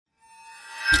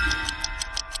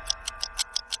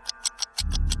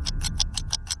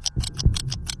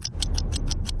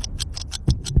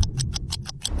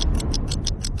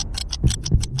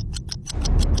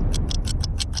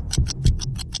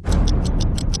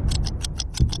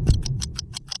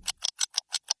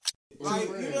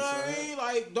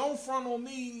like, don't front on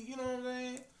me. You know what I'm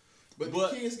saying? But the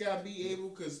kids gotta be able,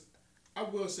 cause I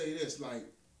will say this, like,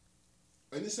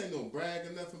 and this ain't no brag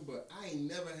or nothing, but I ain't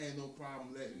never had no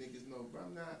problem letting niggas know, bro.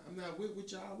 I'm not with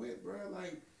what y'all with, bro.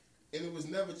 Like, and it was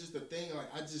never just a thing.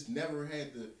 Like, I just never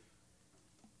had to.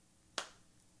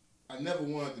 I never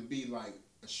wanted to be like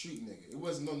a street nigga. It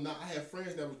wasn't I had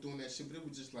friends that was doing that shit, but it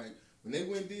was just like when they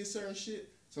went and did certain shit.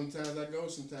 Sometimes I go,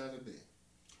 sometimes I didn't.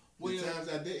 Well, the times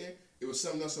I didn't, it was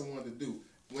something else I wanted to do.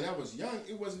 When I was young,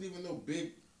 it wasn't even no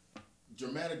big,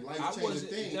 dramatic, life-changing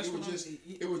thing.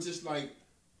 It was just like,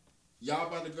 y'all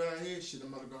about to go out here, shit,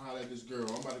 I'm about to go holler at this girl.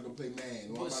 I'm about to go play man.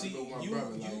 Or I'm about to go with my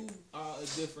brother. You are a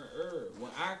different herb.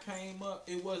 When I came up,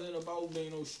 it wasn't about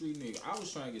being no street nigga. I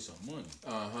was trying to get some money.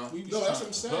 No, that's what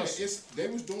I'm saying. They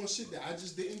was doing shit that I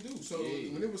just didn't do. So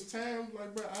when it was time,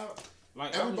 like, bro,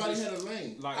 everybody had a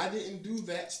lane. Like, I didn't do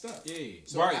that stuff. Yeah,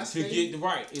 so right. To get the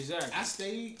right, exactly. I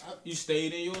stayed. You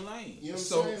stayed in your lane. You know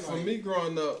what I'm saying? For me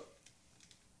growing up,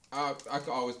 I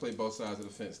could always play both sides of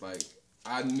the fence. Like,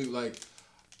 I knew, like,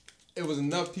 it was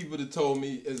enough people that told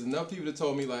me,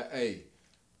 like, hey,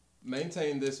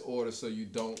 maintain this order so you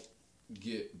don't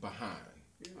get behind.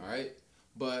 All right?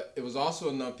 But it was also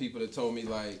enough people that told me,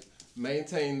 like,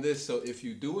 maintain this so if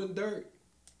you doing dirt,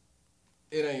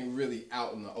 it ain't really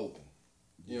out in the open.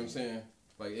 You know what I'm saying?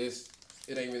 Like,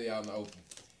 it ain't really out in the open.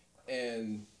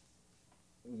 And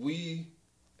we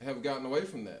have gotten away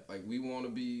from that. Like,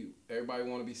 everybody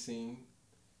want to be seen.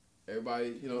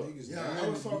 Everybody, you know. I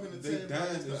was talking to Tay about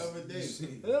this the other day.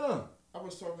 Yeah. I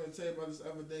was talking to Tay about this the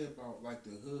other day about, like, the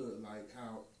hood. Like,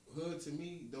 how hood to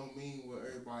me don't mean what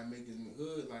everybody make it mean.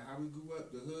 Hood, like, how we grew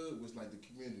up, the hood was like the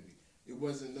community. It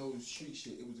wasn't no street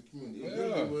shit. It was the community. It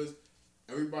literally was,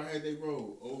 everybody had their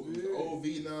role. It was the old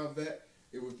Vietnam vet.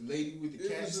 It was the lady with the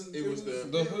cats. It was the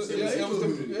hood. It was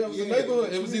the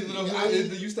neighborhood. It was either the hood.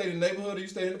 Either you stayed in the neighborhood or you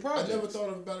stayed in the project. I never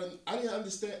thought about it. I didn't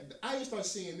understand. I didn't start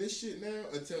seeing this shit now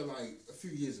until like a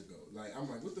few years ago. Like, I'm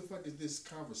like, what the fuck is this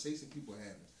conversation people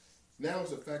having? Now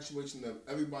it's a factuation of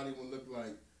everybody will look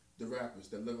like the rappers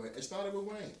that look like. It started with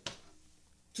Wayne.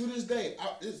 To this day,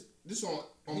 this on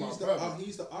my brother.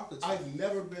 He's the architect. I've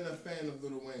never been a fan of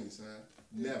Lil Wayne, son.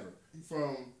 Never.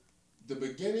 From the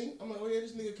beginning, I'm like, oh yeah,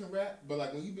 this nigga can rap. But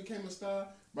like when he became a star,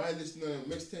 right, listening to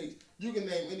mixtapes, you can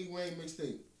name any Wayne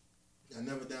mixtape. I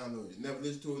never downloaded it, never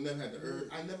listened to it, never had the urge.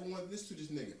 I never wanted to listen to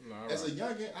this nigga. As a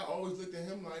youngin', I always looked at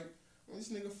him like, oh, this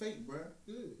nigga fake, bruh.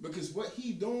 Because what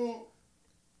he doing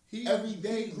every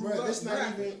day, bruh, this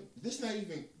not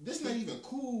even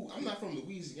cool. I'm not from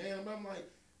Louisiana, but I'm like,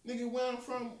 nigga, where I'm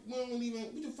from, we don't even.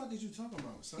 What the fuck is you talking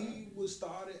about, son? He was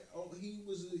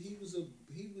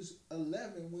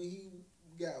 11 when he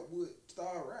got with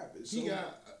Star Rappers. He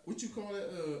got what you call it,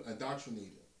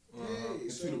 indoctrinated. Yeah,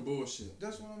 into the bullshit.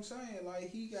 That's what I'm saying. Like,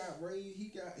 he got raised.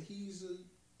 He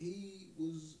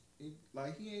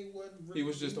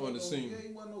was just on the scene. Yeah,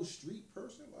 he wasn't no street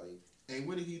person. Like, and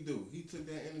what did he do? He took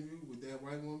that interview with that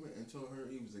white woman and told her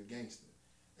he was a gangster.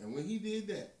 And when he did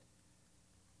that,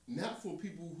 not for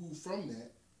people who from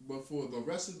that, but for the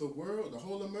rest of the world, the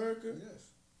whole America.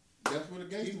 Yes. That's what a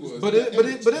gangster was.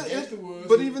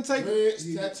 But even take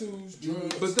dreads, tattoos,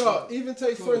 drugs. But dog, even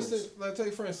take for instance,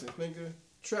 nigga,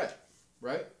 trap,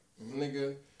 right?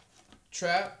 Nigga,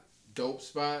 trap, dope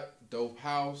spot, dope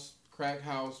house, crack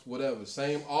house, whatever.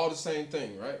 All the same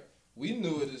thing, right? We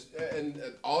knew it as, and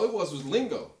all it was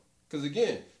lingo. Cause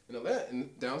again, in Atlanta,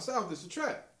 down south, it's a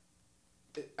trap.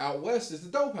 Out west, it's the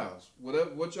dope house.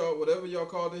 Whatever y'all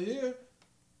called it here.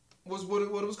 Was what it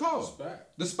was called.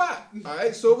 The spot. All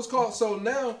right, so it was called. So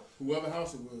now, whoever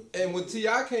house it was. And when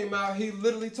T.I. came out, he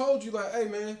literally told you like, "Hey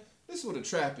man, this is what a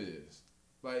trap is.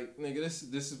 Like, nigga,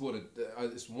 this is what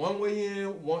it's one way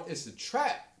in, it's a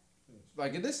trap.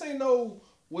 Like, this ain't no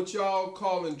what y'all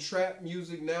calling trap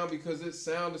music now because it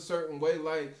sound a certain way.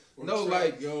 Like, or no, trap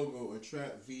like yoga or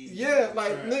trap V. Yeah,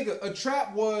 like trap, nigga, a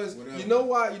trap was. Whatever. You know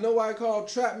why I call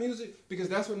trap music? Because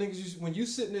that's what niggas used, when you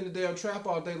sitting in the damn trap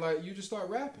all day, like you just start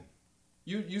rapping.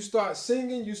 You start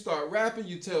singing, you start rapping,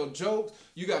 you tell jokes.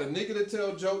 You got a nigga that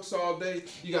tell jokes all day.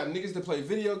 You got niggas that play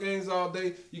video games all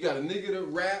day. You got a nigga that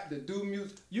rap, that do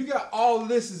music. You got all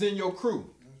this is in your crew.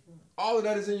 All of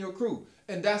that is in your crew.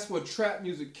 And that's where trap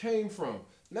music came from.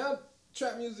 Now,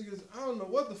 trap music is, I don't know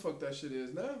what the fuck that shit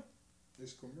is now.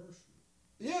 It's commercial.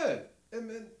 Yeah. And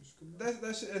man,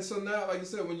 that shit. And so now, like you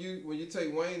said, when you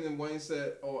take Wayne and Wayne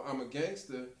said, oh, I'm a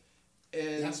gangster.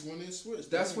 And that's when it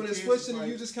switched. That's when it switched, and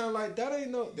you just kind of like, that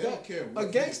ain't no. They don't care. A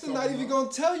gangster not even gonna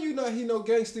tell you that he no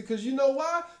gangster, because you know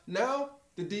why? Now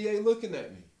the DA looking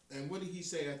at me. And what did he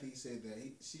say after he said that?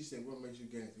 She said, "What makes you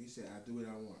gangster?" He said, "I do what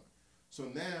I want." So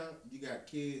now you got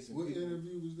kids. And what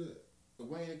interview was that?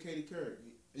 Wayne and Katy Couric.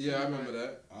 Yeah, I remember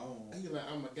that. He like,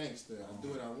 I'm a gangster. I do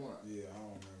what I want. Yeah, I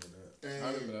don't remember that. And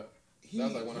I remember that. That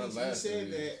was like one of her last He said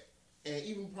movies. that, and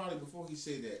even probably before he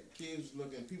said that, kids was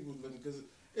looking, people was looking, because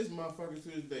it's motherfuckers to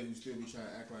this day who still be trying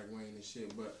to act like Wayne and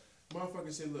shit. But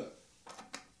motherfuckers said, look,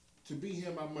 to be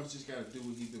him, I must just gotta do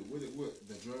what he do. With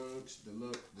the drugs, the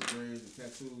look, the dreads, the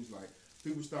tattoos, like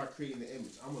people start creating the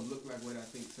image. I'm gonna look like what I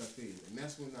think tough is, and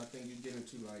that's when I think you get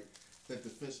into like that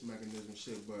defense mechanism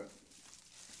shit. But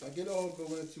like it all go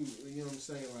into, you know what I'm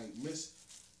saying, like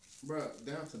bruh,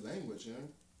 down to language, you know.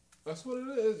 That's what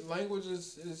it is. Language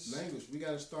is language. We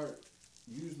gotta start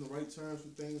using the right terms for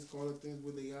things, calling things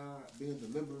what they are, being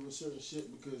deliberate with certain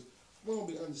shit, because we don't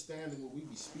be understanding what we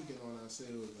be speaking on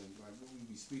ourselves and like what we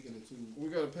be speaking into. We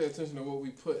gotta pay attention to what we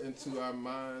put into our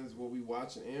minds, what we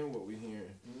watching and what we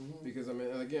hearing. Mm-hmm. Because I mean,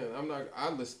 and again, I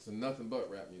listen to nothing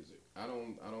but rap music. I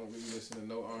don't really listen to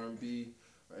no R&B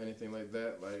or anything like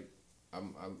that. Like I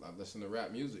listen to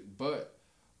rap music, but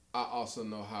I also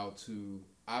know how to.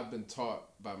 I've been taught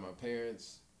by my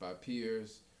parents, by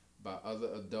peers, by other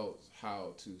adults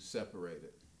how to separate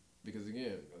it. Because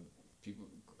again,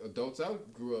 adults I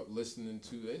grew up listening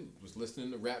to, they was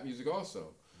listening to rap music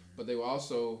also. But they were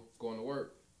also going to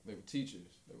work. They were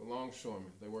teachers. They were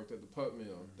longshoremen. They worked at the pulp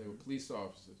mill. They were police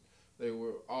officers. They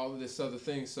were all of this other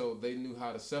thing, so they knew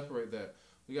how to separate that.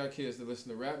 We got kids that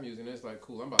listen to rap music, and it's like,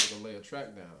 cool, I'm about to go lay a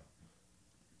track down.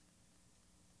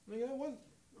 Nigga, what?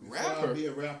 Rapper? I'll be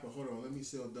a rapper. Hold on, let me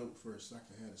sell dope first so I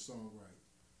can have a song right.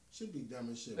 Should be dumb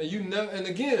as shit. And you never. And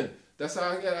again, that's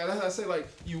how I say, like,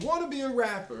 you want to be a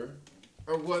rapper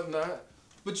or whatnot,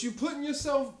 but you putting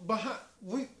yourself behind.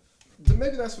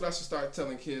 Maybe that's what I should start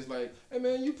telling kids. Like, hey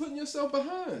man, you putting yourself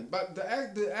behind. But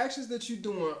the actions that you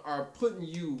doing are putting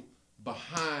you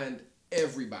behind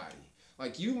everybody.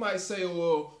 Like you might say,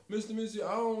 well, Mr. Missy,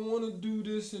 I don't want to do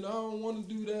this and I don't want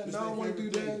to do that and I don't want to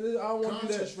do that. I don't want to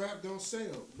do that. Conscious rap don't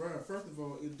sell, bro. First of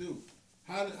all, it do.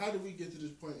 How did we get to this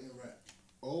point in rap?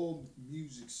 All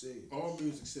music sells. All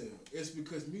music sells. It's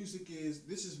because music is.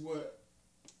 This is what.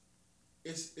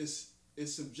 It's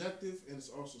subjective and it's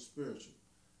also spiritual.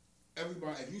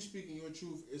 Everybody, if you speaking your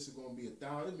truth, it's gonna be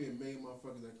 1,000. There's be a million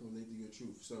motherfuckers that can relate to your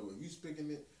truth. So if you speaking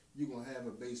it, you're gonna have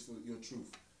a base for your truth.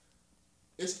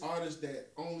 It's artists that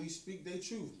only speak their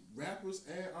truth. Rappers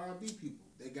and R&B people.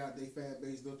 They got their fan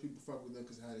base. Those people fuck with them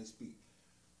because of how they speak.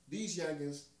 These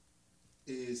youngins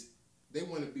they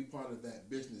want to be part of that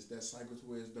business, that cycle to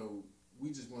where as though we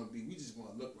just want to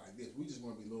look like this. We just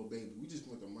want to be Lil Baby. We just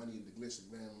want the money and the glitz and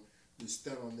glam, to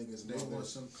stun on niggas. They want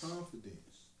some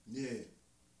confidence. Yeah.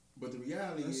 But the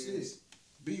reality is,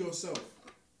 be yourself.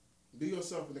 Be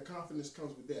yourself, and the confidence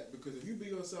comes with that. Because if you be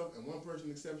yourself and one person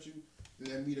accepts you,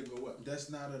 then that meter go up. That's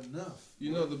not enough.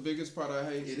 You know the biggest part I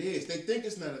hate? It is. They think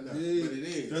it's not enough, yeah, but it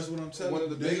is. That's what I'm telling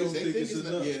you. They don't think it's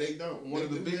enough. Yeah, they don't. One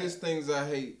of the biggest things I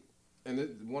hate,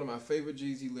 and one of my favorite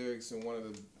Jeezy lyrics, and one of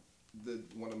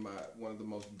the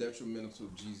most detrimental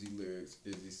Jeezy lyrics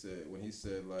is when he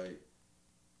said like,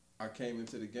 I came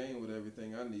into the game with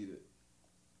everything I needed.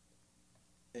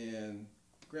 And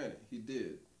granted, he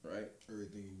did, right?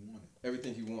 Everything he wanted.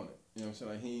 Everything he wanted. You know what I'm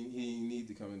saying? Like he didn't need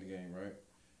to come in the game, right?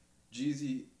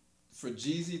 For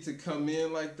Jeezy to come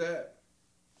in like that,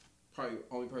 probably the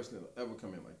only person that'll ever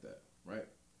come in like that, right?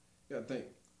 You gotta think,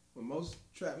 when most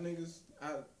trap niggas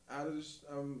out of this,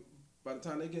 by the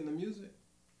time they get in the music,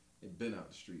 they've been out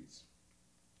the streets.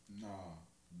 Nah.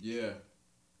 Yeah,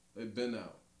 they've been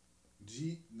out.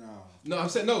 No, I'm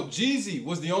saying no. Jeezy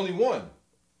was the only one.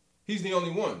 He's the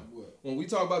only one. What? When we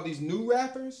talk about these new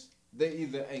rappers, they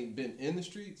either ain't been in the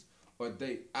streets or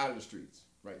they out of the streets.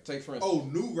 Right? Take for instance. Oh,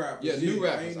 new rappers. Yeah, new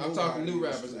rappers. I'm talking new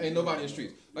rappers. Ain't nobody in the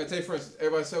streets. Like take for instance,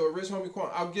 everybody say, well, Rich Homie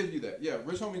Quan. I'll give you that. Yeah,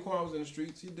 Rich Homie Quan was in the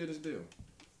streets. He did his deal.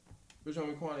 Rich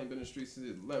Homie Quan ain't been in the streets since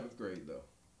his 11th grade though.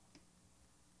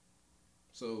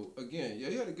 So again, yeah,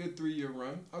 he had a good 3-year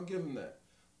run. I'll give him that.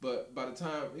 But by the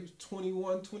time he was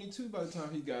 21, 22, by the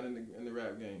time he got in the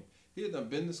rap game, he had done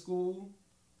been to school,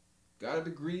 got a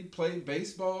degree, played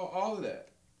baseball, all of that,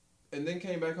 and then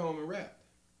came back home and rapped.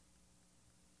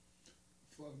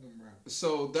 Fuck them rappers.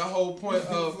 So that whole point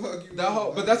of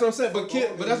but that's what I'm saying. But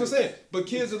that's what I'm saying. But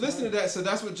kids are listening to that. So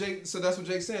that's what Jake's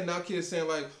saying. Now kids saying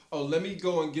like, oh, let me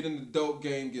go and get in the dope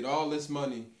game, get all this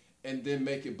money, and then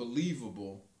make it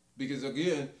believable. Because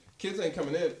again, kids ain't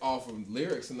coming in off of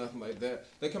lyrics and nothing like that.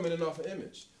 They're coming in off of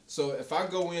image. So if I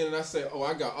go in and I say, oh,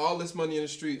 I got all this money in the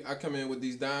street, I come in with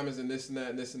these diamonds and this and that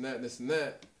and this and that and this and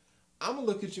that, I'm gonna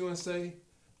look at you and say,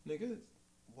 nigga,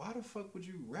 why the fuck would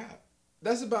you rap?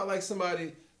 That's about like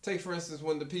somebody, take for instance,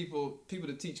 when the people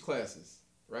that teach classes,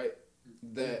 right?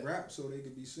 They rap so they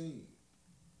could be seen.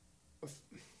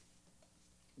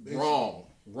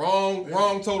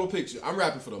 Wrong total picture. I'm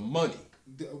rapping for the money.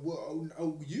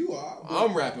 You are.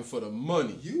 I'm rapping for the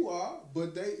money. You are,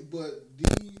 but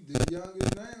the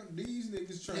youngest now, these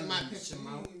niggas trying my to be picture,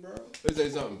 seen, bro. Let me say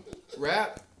something.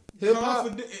 Rap, hip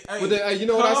hop. Hey, you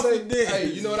know what I say? Hey,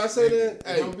 you know what I say then?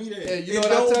 Hey, don't be there. Hey, you know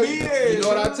what I tell you? You know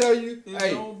what I tell you? It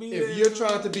Hey, don't be if there, you're son.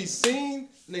 trying to be seen,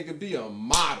 nigga, be a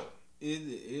model.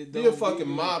 It Be a fucking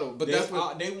model. But that's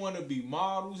what they want to be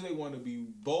models. They want to be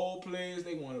ball players.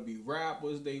 They want to be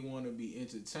rappers. They want to be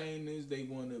entertainers. They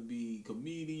want to be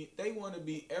comedians. They want to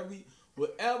be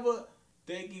whatever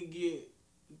they can get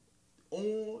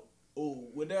on or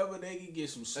whatever they can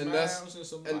get some smiles and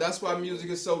some. And that's why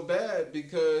music is so bad,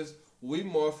 because we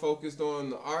more focused on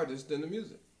the artist than the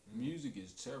music. Music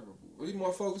is terrible. We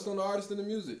more focused on the artist than the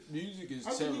music. Music is I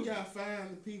think terrible. you gotta find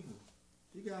the people.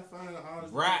 You gotta find the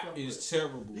artist. Rap you fuck is with.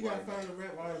 terrible. You gotta right find now. the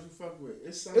rap artist you fuck with.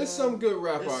 It's some good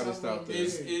rap it's artists some out there.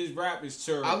 It's rap is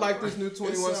terrible. I like this new It's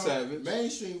 21 Savage.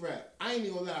 mainstream rap. I ain't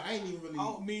even gonna lie. I ain't even really.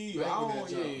 Oh, me, bang I with don't- that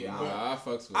genre, yeah, but Nah, I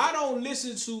fucks with I it. don't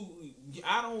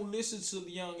listen to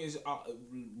the youngest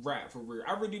rap for real.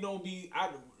 I really don't be. I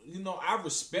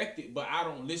respect it, but I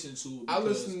don't listen to it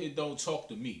because it don't talk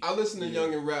to me. I listen to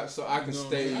Young and Rap so I can You know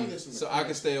stay what I'm saying? so I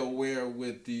can stay aware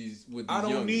with these I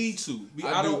don't youngins. need to.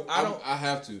 I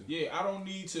have to. Yeah, I don't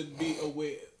need to be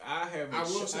aware. I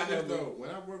will say this have though. When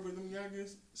I work with them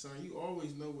youngest, son, you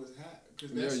always know what's happening.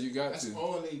 Yeah, you got that's to.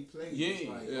 all they play. Yeah, It's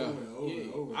like yeah. over and over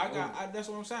and over. and over. That's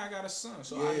what I'm saying. I got a son,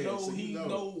 so Yeah, I know so he you know.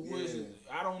 know what's. Yeah.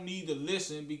 I don't need to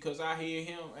listen because I hear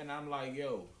him and I'm like,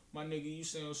 yo, my nigga, you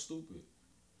sound stupid.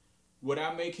 What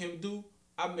I make him do,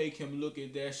 I make him look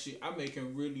at that shit. I make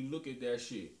him really look at that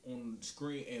shit on the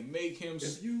screen and make him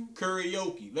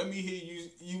karaoke. Let me hear you.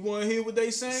 You want to hear what they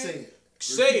saying? Say it.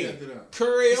 Say Repeat it. after that.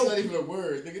 It's not Karaoke. even a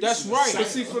word. Nigga, That's this is right. a But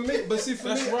see sound. for me,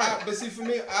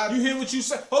 That's right. You hear what you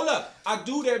say? Hold up. I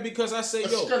do that because I say,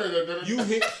 yo, you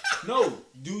hear? No.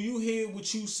 Do you hear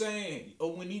what you saying?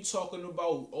 Or when he talking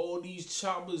about all these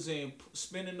choppers and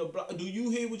spinning the block? Do you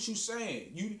hear what you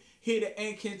saying? You hear the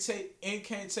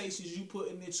incantations you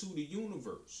putting into the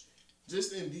universe?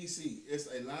 Just in DC, it's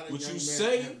a lot of What young you men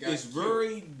say have got is killed.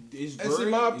 very it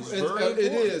important.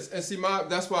 is,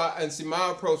 and see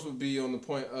my approach would be on the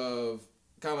point of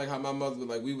kind of like how my mother would,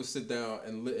 like, we would sit down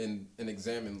and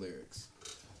examine lyrics.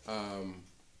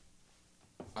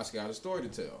 I just got a story to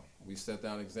tell. We sat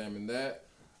down and examined that.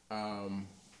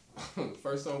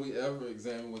 First song we ever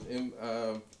examined was MJG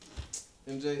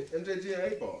and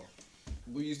 8Ball.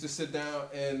 We used to sit down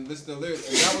and listen to lyrics,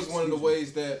 and that was one of the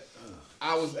ways that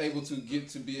I was able to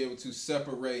be able to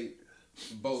separate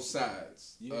both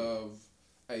sides of,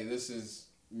 hey, this is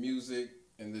music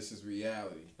and this is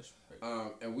reality.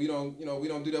 And we don't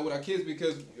do that with our kids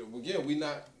because, again, we're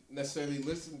not listening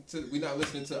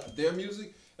to their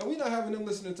music, and we're not having them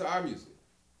listening to our music.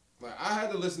 Like, I had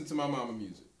to listen to my mama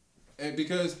music, and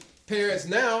because parents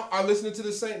now are listening to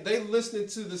the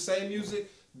same music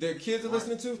their kids are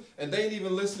listening to, and they ain't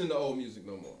even listening to old music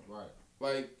no more. Right.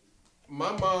 Like,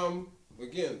 my mom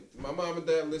and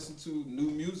dad listen to new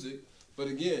music, but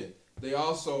again, they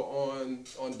also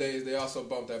on days they also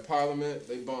bumped that Parliament.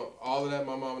 They bumped all of that.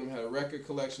 My mom and them had a record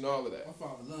collection, all of that. My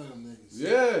father loved them niggas.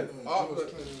 Yeah, George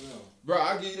Clinton, bro,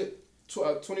 I get it.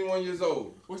 21 years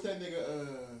old. What's that nigga?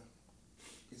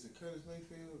 Is it Curtis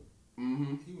Mayfield?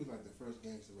 Mm-hmm. He was like the first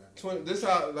gangster rapper. This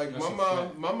how, like, That's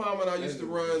my mom and I used to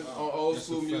run on old That's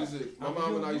school a fact. music. My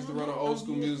mom and I used to run on old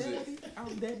school music.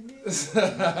 I'm that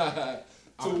nigga.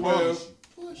 To where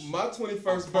my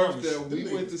 21st birthday, Them we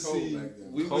niggas went to was cold see back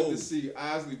then. we went to see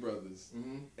Isley Brothers,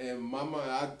 Mm-hmm. and my mom,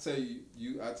 I tell you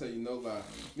no lie,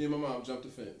 me and my mom jumped the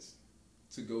fence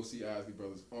to go see Isley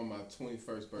Brothers on my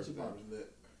 21st birthday.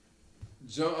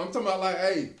 I'm talking about, like,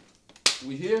 hey,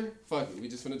 we here? Fuck it, we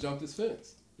just finna jump this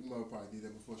fence. You mother probably did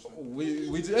that before.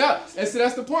 And see,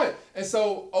 that's the point. And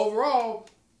so overall,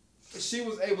 she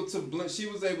was able to blend. She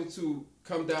was able to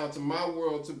come down to my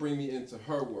world to bring me into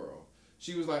her world.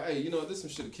 She was like, hey, this is some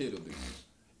shit a kid will do.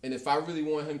 And if I really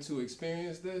want him to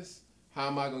experience this, how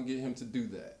am I gonna get him to do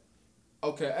that?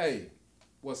 Okay, hey,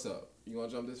 what's up? You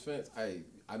wanna jump this fence? Hey,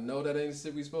 I know that ain't the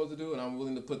shit we supposed to do, and I'm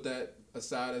willing to put that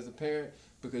aside as a parent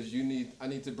because I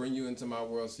need to bring you into my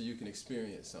world so you can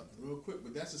experience something. Real quick,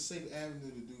 but that's a safe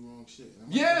avenue to do wrong shit. And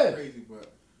I'm Yeah. not crazy,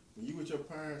 but when you with your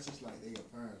parents, it's like they your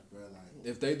parents, bro. Like,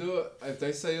 If they do it, if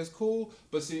they say it's cool,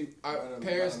 but see, our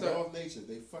parents by law start. of nature,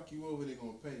 they fuck you over, they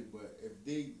gonna pay. But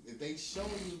if they showing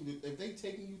you, if they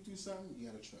taking you through something, you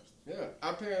gotta trust them. Yeah,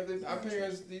 our parents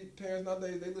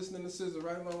nowadays, they listening to SZA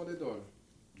right along with their daughter.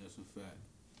 That's a fact.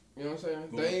 You know what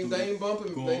I'm saying? They ain't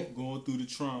bumping. Going through the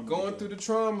trauma. Going through the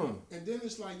trauma. And then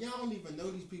it's like, y'all don't even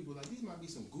know these people. Like, these might be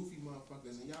some goofy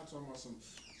motherfuckers, and y'all talking about some.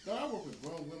 No, I work with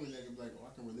grown women that can be like, oh,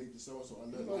 I can relate to so-and-so. I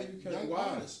love like young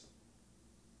artists.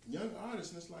 Young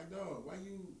artists, and it's like, dog, why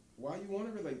you want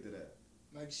to relate to that?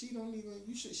 Like, she shouldn't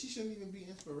even be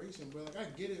inspiration, but like, I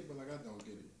get it, but like, I don't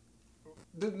get it.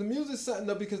 The music's something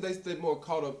though, because they're more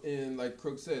caught up in, like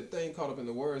Crook said, they ain't caught up in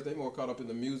the words, they more caught up in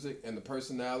the music and the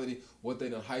personality, what they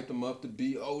done hyped them up to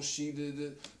be. Oh, she did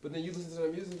it. But then you listen to the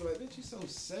music and be like, bitch, you so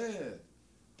sad.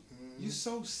 You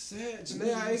so sad.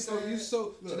 Today I ain't gonna. You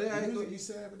so. Look, today I ain't gonna. You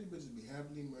sad, but these bitches be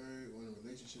happily married or in a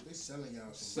relationship. They selling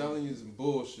y'all some. Selling you some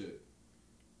bullshit.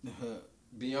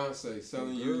 Beyonce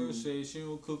selling the you. Girl say she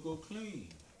don't cook or clean.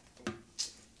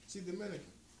 She Dominican.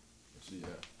 Yeah.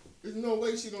 There's no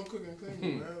way she don't cook and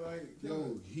clean, man. Like,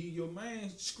 your man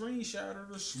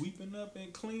screenshotted her sweeping up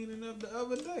and cleaning up the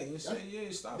other day and said,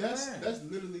 "Yeah, stop that." That's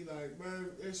literally like,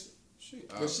 man.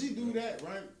 But she do that,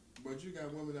 right? But you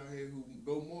got women out here who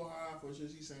go more hard for shit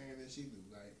she's saying than she do.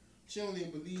 Like, she don't even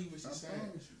believe what she's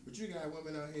saying. But you got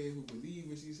women out here who believe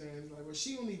what she's saying. It's like, well,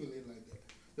 she don't even live like that.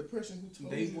 The person who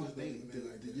told they you want they live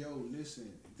like that. Yo,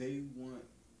 listen, they want.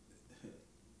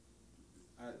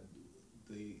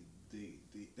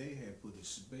 They have put a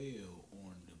spell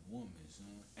on the women,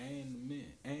 son, and the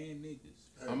men, and niggas.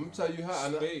 I'm gonna tell you how,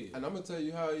 and I'm gonna tell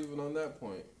you how. Even on that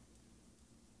point,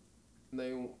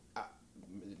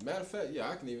 matter of fact, yeah,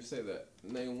 I can even say that.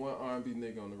 Name one R&B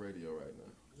nigga on the radio right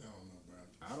now. I don't know, bro.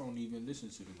 I don't even listen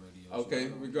to the radio. Okay,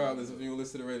 so regardless if you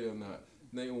listen to the radio or not,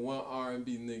 name one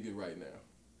R&B nigga right now.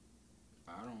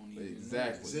 I don't even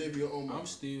exactly. Xavier Omar. I'm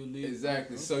still living.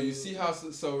 Exactly. So you see how?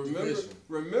 So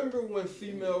remember when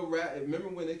female rap? Remember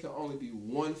when it could only be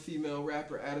one female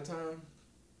rapper at a time?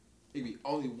 It'd be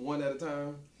only one at a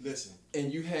time. Listen.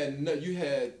 And you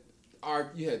had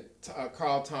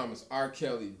Carl Thomas, R.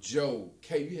 Kelly, Joe,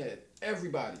 K. You had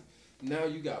everybody. Now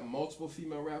you got multiple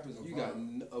female rappers. You got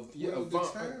the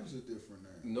times are different now.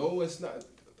 No, it's not.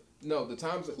 No, the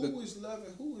times. Who is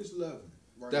loving?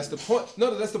 Right that's now. the point.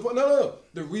 No, that's the point. No.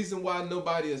 The reason why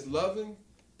nobody is loving,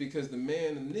 because the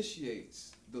man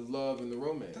initiates the love and the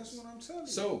romance. That's what I'm telling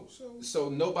you. So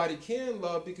nobody can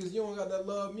love because you don't got that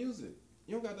love music.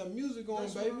 You don't got that music going,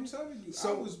 that's baby. What I'm telling you.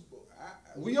 So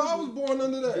we all was born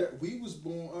under that. We was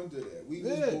born under that. We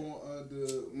was born under.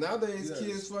 Nowadays,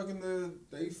 kids fucking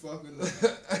They fucking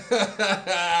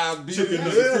chicken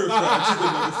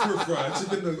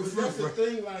nugget fry. The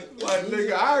thing, like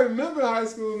nigga, I remember high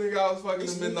school, nigga. I was fucking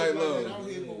the Midnight Love. Out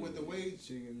here, but with the way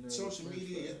social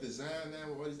media is designed now,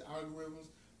 with all these algorithms,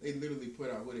 they literally put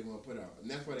out what they want to put out,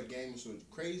 and that's why the game is so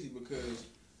crazy, because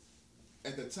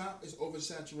at the top it's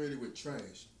oversaturated with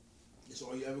trash. It's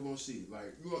all you ever gonna see.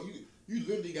 Like you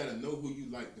literally gotta know who you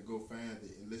like to go find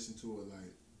it and listen to it.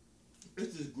 Like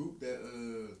it's this group that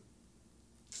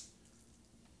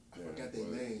I forgot their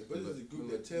name, but it's a group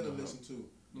that Taylor listened to. I'm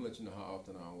gonna let you know how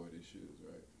often I wear these shoes,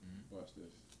 right? Mm-hmm. Watch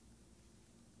this.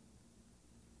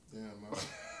 Damn, man.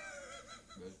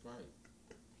 That's right.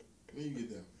 When you get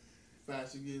them?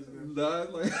 5-6 years ago?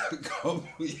 Not like a couple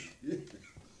years.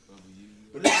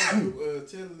 But it's a group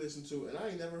Taylor listened to, and I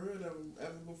ain't never heard of them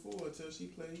ever before until she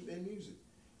played their music.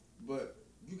 But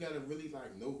you gotta really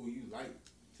like know who you like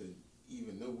to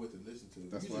even know what to listen to.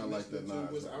 That's you why I like that.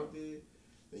 What's out there?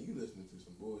 Then you listening to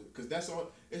some bullshit. Cause that's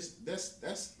all.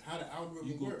 That's how the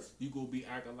algorithm works. You gonna be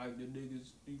acting like the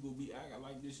niggas. You gonna be acting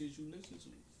like the shit you listen to.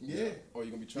 Yeah. Or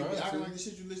you gonna be trying to acting to like the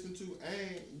shit you listen to,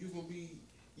 and you gonna be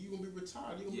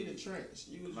retired. You gonna be in the trench.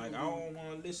 Like I don't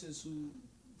want to listen to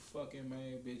fucking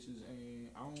man bitches, and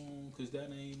I don't, cause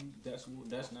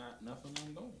that's not nothing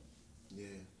I'm doing.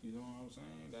 Yeah. You know what I'm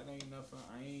saying? That ain't nothing.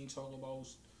 I ain't talking about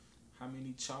how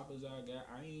many choppers I got.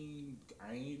 I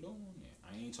ain't doing that.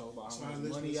 I ain't talking about how much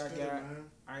money I got. Man.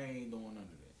 I ain't doing none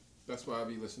of that. That's why I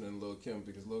be listening to Lil' Kim,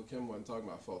 because Lil' Kim wasn't talking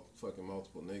about fucking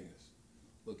multiple niggas.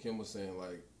 Lil' Kim was saying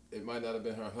like it might not have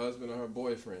been her husband or her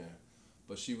boyfriend,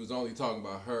 but she was only talking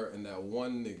about her and that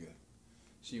one nigga.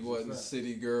 She wasn't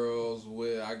city girls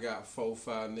where I got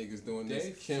 4-5 niggas doing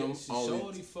this. Kim only.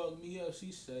 Shorty fucked me up.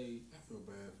 She say. I feel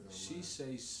bad for them. She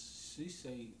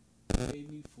say, pay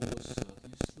me for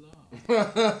sucking slob.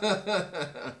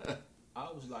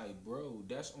 I was like, bro,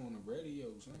 that's on the radio,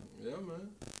 son. Yeah, man.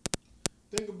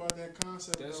 Think about that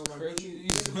concept. That's though. crazy.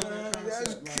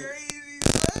 That's crazy.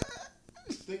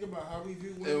 Think about how we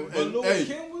view women. But Lil'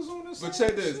 Kim was on the same. But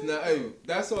check this shit. now. Hey,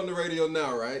 that's on the radio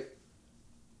now, right?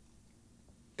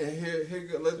 And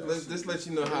let's let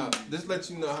you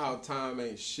know how time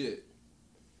ain't shit.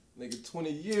 Nigga, 20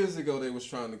 years ago they was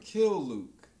trying to kill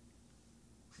Luke.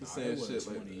 For saying shit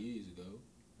like that. 20 years ago.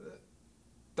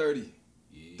 30.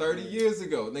 Yeah. 30 years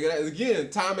ago. Nigga, again,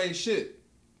 time ain't shit.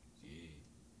 Yeah.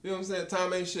 You know what I'm saying?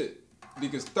 Time ain't shit.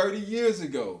 Because 30 years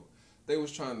ago, they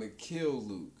was trying to kill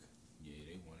Luke. Yeah,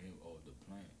 they wanted him off the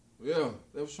planet. Yeah,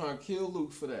 they was trying to kill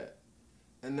Luke for that.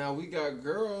 And now we got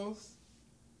girls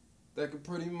that can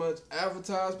pretty much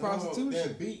advertise prostitution.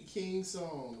 That Beat King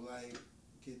song, like,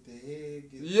 get the head,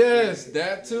 get yes, the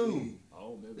head, that too.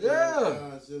 Oh, maybe. Yeah.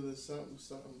 Godzilla,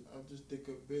 something. I'll just stick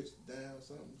a bitch down,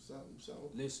 something.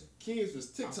 Listen. Kids was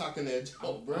TikToking that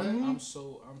joke, bro. I'm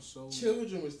so.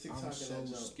 Children was TikToking that joke. I'm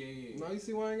so scared. Now you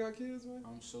see why I ain't got kids, man?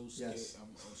 I'm so scared. Yes.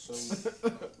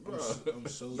 I'm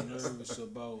so nervous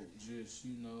about just,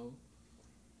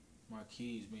 my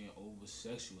kids being over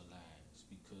sexualized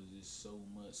because there's so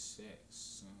much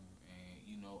sex,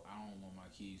 and I don't want my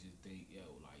kids to think,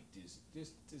 like this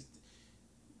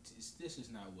is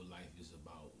not what life is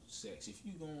about. Sex. If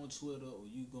you go on Twitter or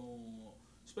you go on,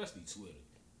 especially Twitter,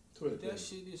 that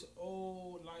shit is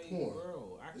all like, porn.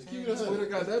 Bro, I can't. Twitter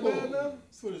got that bad now?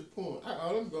 Twitter's porn.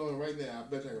 I'm going right now. I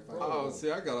bet I can find it. Oh,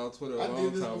 see, I got on Twitter a long time ago. I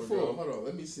did this before. Hold on,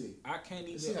 let me see. I can't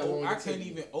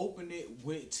even open it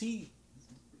with teeth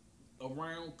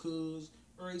around, cause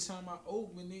every time I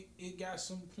open it, it got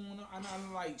some porn. And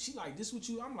I'm like, she like, this what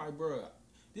you? I'm like, bro.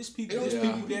 There's people that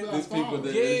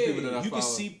you can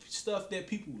see stuff that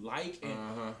people like, and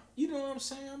you know what I'm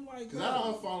saying. I'm like, cause I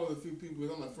don't follow a few people.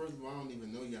 I'm like, first of all, I don't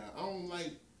even know y'all. I don't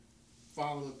like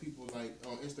following people like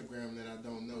on Instagram that I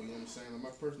don't know. You know what I'm saying? Like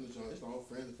my personal joint, it's all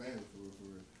friends and family for real.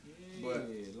 Yeah, but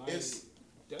like, it's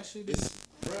that shit. It's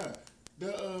bruh.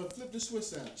 The flip the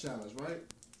switch challenge, right?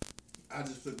 I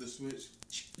just flipped the switch.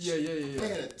 Yeah. I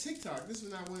had a TikTok. This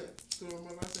when I went to my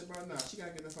life. I said, bro, nah, she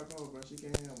gotta get the fuck over, bro. She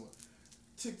can't have one.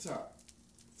 TikTok,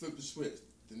 flip the switch.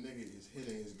 The nigga is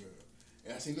hitting his girl.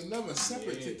 And I seen another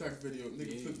separate TikTok video.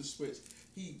 Nigga flip the switch.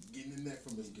 He getting the neck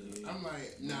from his girl. Yeah. I'm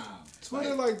like, nah.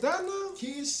 Twitter like that now?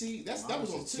 Kids see that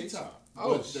was on TikTok.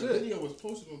 Oh shit. The video was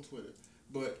posted on Twitter.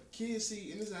 But kids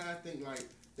see, and this is how I think, like,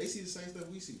 they see the same stuff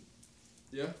we see.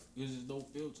 Yeah. There's just no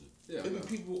filter. Yeah. There be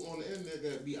people on the internet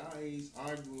that be our age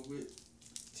arguing with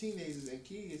teenagers and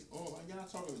kids on, like, y'all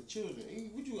talking to children.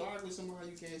 And would you argue with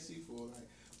somebody you can't see for, like,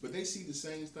 but they see the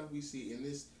same stuff we see, and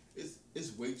it's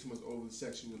way too much over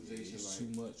sexualization. It's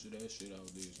like, too much of that shit out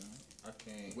there, son. I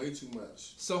can't. Way too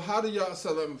much. So how do y'all?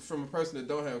 So from a person that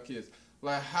don't have kids,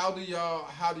 like how do you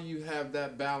have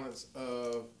that balance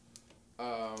of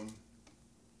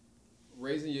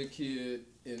raising your kid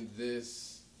in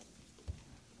this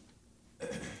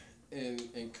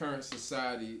in current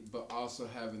society, but also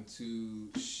having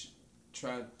to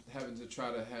try to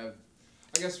have.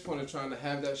 I guess the point of trying to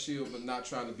have that shield, but not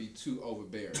trying to be too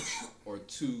overbearing or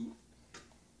too.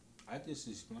 I just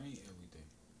explain everything.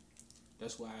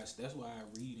 That's why I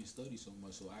read and study so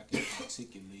much, so I can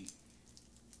articulate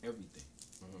everything.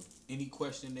 Any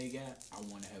question they got, I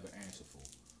want to have an answer for,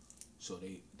 so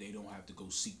they don't have to go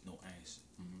seek no answer.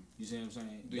 You see what I'm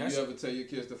saying? Do you ever tell your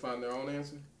kids to find their own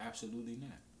answer? Absolutely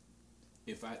not.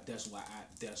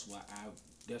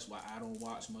 That's why I don't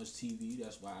watch much TV.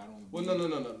 That's why I don't. Well,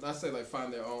 no. I say like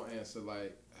find their own answer.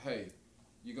 Like, hey,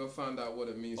 you go find out what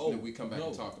it means, and then we come back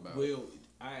and talk about it. Well,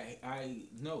 I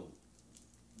know.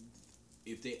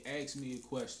 If they ask me a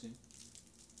question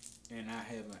and I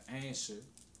have an answer,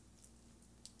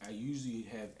 I usually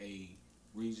have a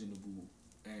reasonable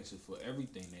answer for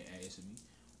everything they ask me.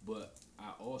 But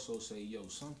I also say,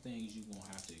 some things you're gonna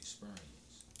have to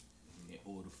experience in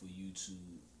order for you to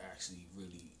actually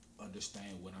really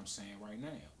understand what I'm saying right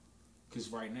now. Cause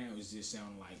right now it's just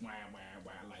sounding like wah,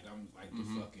 like I'm like the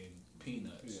fucking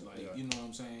peanuts. You know what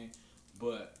I'm saying?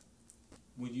 But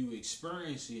when you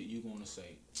experience it, you're gonna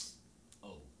say,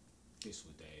 oh, this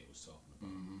what Dad was talking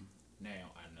about.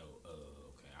 Now I know,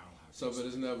 okay, I don't have to. So, but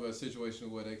it's never a situation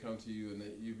where they come to you and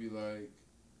you be like,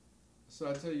 so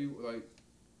I tell you, like,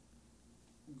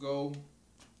 go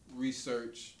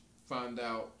research, find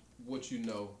out what you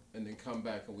know, and then come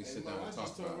back and we sit down and talk about it. I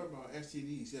just talked about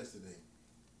STDs yesterday.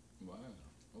 Wow.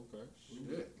 Okay.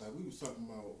 Shit. Like we was talking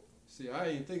about. See, I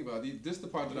ain't think about it. This is the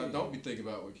part that I don't be thinking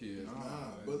about with kids.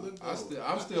 But look, I'm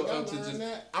still up to just.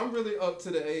 I'm really up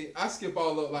to the age. I skip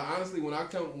all up. Like honestly, when I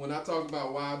talk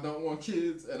about why I don't want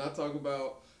kids, and I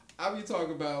be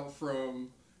talking about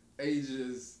from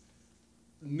ages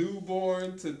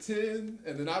newborn to 10,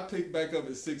 and then I pick back up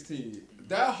at 16.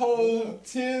 That whole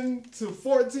 10 to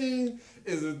 14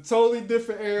 is a totally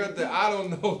different era that I don't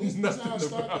know nothing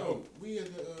about. Though. We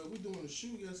doing a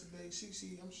shoot yesterday.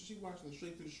 She watching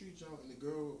Straight to the Street, y'all, and the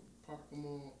girl parked them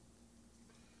on.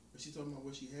 And she talking about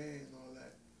what she had and all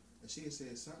that. And she had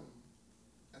said something.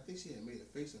 I think she had made a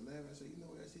face and laugh. I said, you know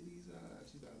what STDs are?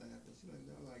 She started laughing. She's like,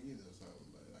 no, like,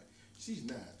 something. But like, she's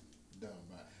not dumb,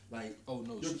 but like, oh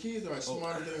no, your kids are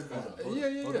smarter than everybody.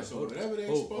 Yeah. So whatever they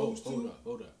exposed to.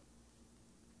 Hold up.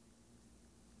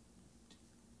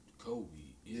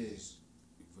 Kobe is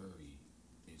very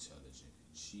intelligent.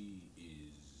 She's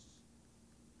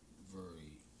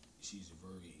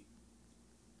very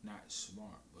not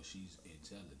smart, but she's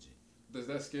intelligent. Does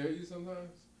that scare you sometimes?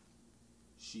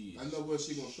 She is. I know what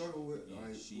she's gonna struggle with.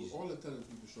 Like all intelligent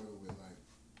people struggle with. Like,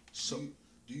 so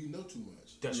do you know too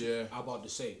much? That's what I'm about to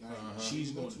say.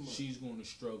 She's gonna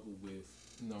struggle with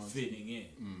fitting in,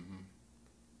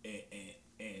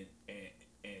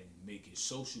 and making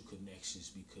social connections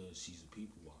because she's a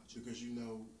people watcher. Because you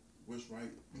know what's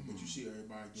right, but you see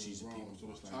everybody doing wrong. So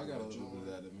it's like, I got a little bit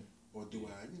of that in me. Or do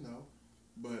I,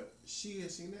 But she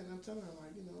has seen that, and I'm telling her,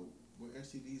 like, what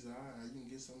STDs are, how you can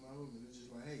get some of them, and it's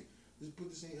just like, hey, just put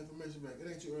this information back. It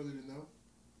ain't too early to know.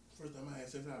 First time I had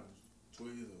sex, I was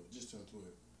 12 years old, just turned 12.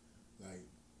 Like,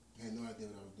 I had no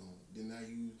idea what I was doing.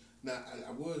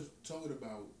 I was told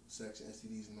about sex and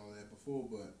STDs and all that before,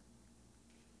 but,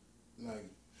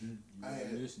 like, I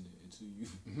had listening until you.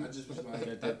 I just was like,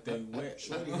 got that thing wet.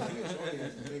 Shorty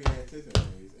had some big ass tits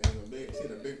days, and she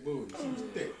had a big booty. She was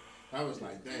thick. I was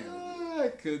like, damn. I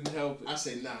couldn't help it. I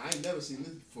said, nah, I ain't never seen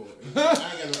this before. I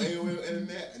ain't got no AOL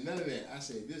internet and none of that. I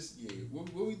said, this, what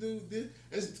we do, this,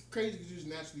 it's crazy because you just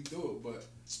naturally do it, but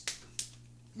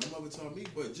my mother taught me,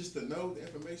 but just to know the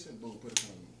information, boom, put a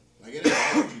condom on. Like, it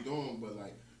ain't what you're doing, but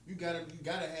like, you gotta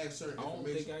have certain information. I don't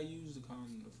think I used the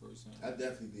condom the first time. I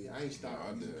definitely did. I ain't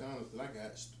stopped using condoms till I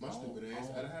got my stupid ass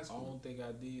out of high school. I don't think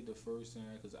I did the first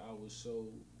time because I was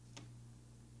so.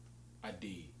 I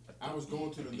did. I was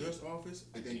going to the nurse office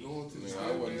and then going to the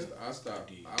I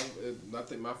stopped. I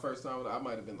think my first time I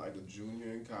might have been like a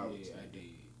junior in college. Yeah, I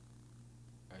did.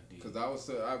 Because I was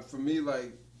for me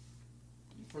like.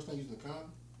 First time using a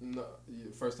condom? No,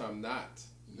 first time not.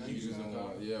 Using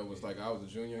one. Yeah, it was like I was a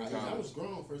junior in college. I was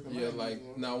grown first time. Yeah, like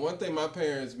now one thing my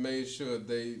parents made sure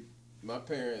my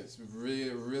parents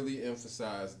really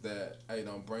emphasized that, hey,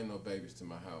 don't bring no babies to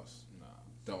my house. Nah.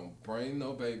 Don't bring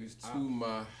no babies to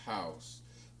my house.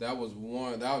 That was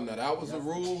one. That was a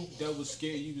rule. That was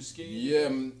scared. You was scared. Yeah.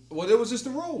 Well, it was just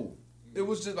a rule. It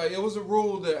was just like it was a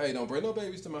rule that, hey, don't bring no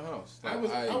babies to my house. Like, I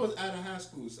was out of high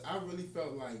school, so I really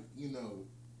felt like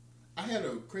I had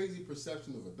a crazy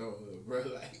perception of adulthood, bro.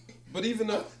 Like, but even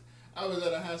though I was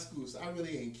out of high school, so I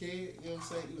really didn't care. You know what I'm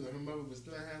saying? Even though her mother was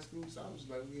still in high school, so I was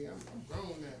like, yeah, I'm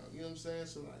grown now. You know what I'm saying?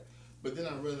 So like, but then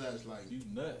I realized like you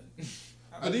nothing.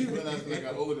 I didn't realize when I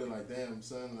got older, like, damn,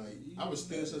 son, like, I was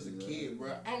still such a kid,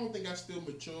 bro. I don't think I still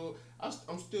mature.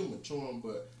 I'm still maturing,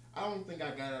 but I don't think I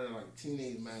got out of, like,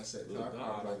 teenage mindset until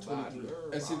I was, like,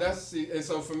 23. And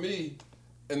so for me,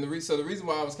 and the reason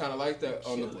why I was kind of like that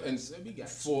on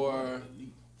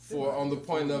the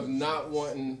point of not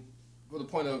wanting, for the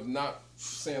point of not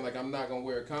saying, like, I'm not going to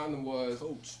wear a condom was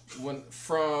when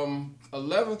from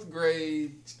 11th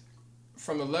grade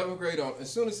on,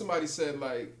 as soon as somebody said,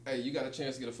 like, hey, you got a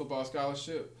chance to get a football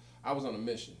scholarship, I was on a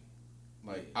mission.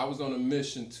 Like, I was on a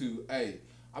mission to, hey,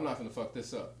 I'm not gonna fuck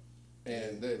this up.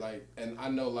 And and I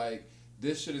know, like,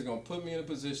 this shit is gonna put me in a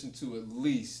position to at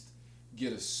least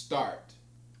get a start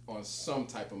on some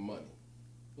type of money.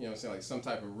 You know what I'm saying? Like, some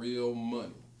type of real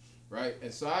money. Right?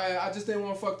 And so I just didn't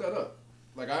want to fuck that up.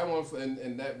 Like, I want,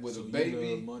 and that with a baby.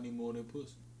 You love money more than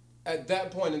pussy. At that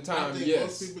point in time,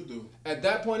 yes. Most people do. At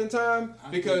that point in time,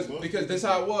 because that's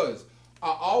how it was.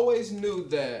 I always knew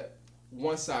that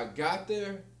once I got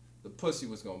there, the pussy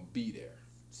was gonna be there.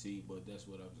 See, but that's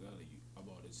what I'm telling you. I'm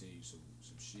about to tell you some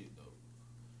shit though.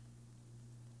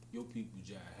 Your people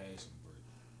just had some bread,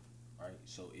 right?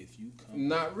 So if you come,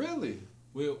 not really.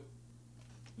 Well,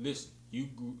 listen, you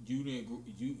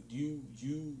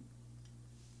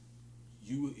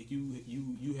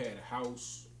had a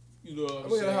house. You know what I'm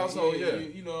saying? We had a household, yeah.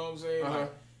 You know what I'm saying? Uh-huh.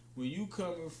 Like, when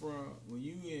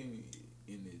you in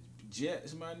the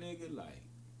Jets, my nigga, like.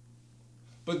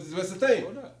 But that's the thing.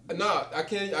 Nah, I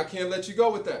can't let you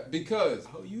go with that because.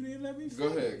 Oh, you didn't let me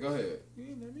finish. Go ahead. You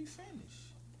didn't let me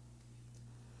finish.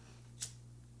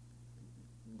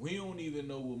 We don't even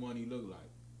know what money look like.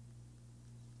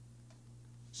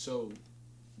 So,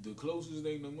 the closest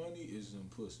thing to money is some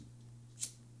pussy.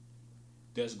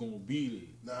 That's gonna be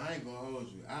there. Nah, I ain't gonna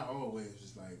hold you. I always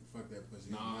just like fuck that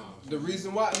pussy. Nah. The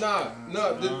reason why, no.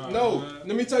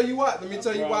 Let me tell you why. Let me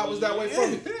tell you why it was that way for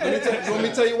me. Let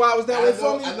me tell you why it was that way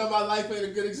for me. I know my life ain't a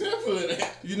good example of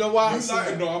that. You know why?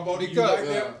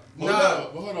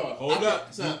 Hold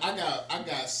up. Son, I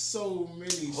got so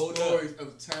many stories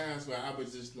of times where I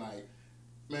was just like,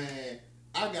 man,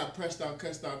 I got pressed out,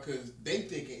 cussed out because they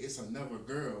thinking it's another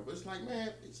girl, but it's like,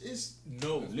 man, it's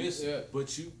no. Listen, yeah.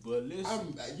 but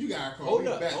listen. You gotta call me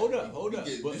back. Hold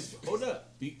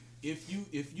up. If you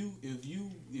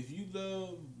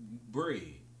love bread,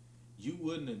 you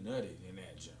wouldn't have nutted in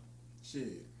that jump.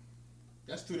 Shit.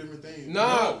 That's two different things.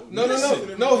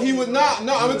 No, he would not.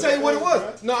 No, I'm gonna tell you what it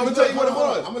was. No, I'm gonna tell you what it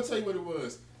was. I'm gonna tell you what it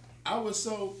was. I was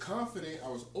so confident, I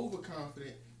was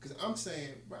overconfident, because I'm saying,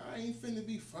 bro, I ain't finna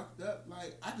be fucked up.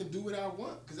 Like, I can do what I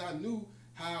want, because I knew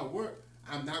how I work.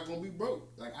 I'm not gonna be broke.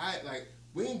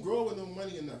 We ain't grow with no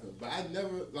money or nothing, but I've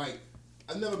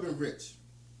never been rich.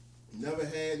 Never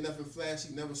had nothing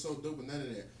flashy, never sold dope or none of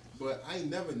that. But I ain't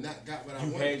never not got what I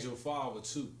wanted. You had your father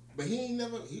too. But he ain't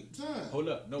never, son. Hold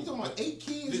up, no. You talking about 8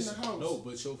 kids in the house. No,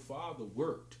 but your father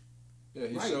worked. Yeah,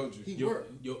 he showed you. He worked.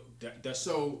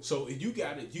 So you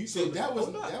got it.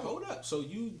 Hold up. So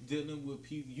you dealing with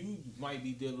people. You might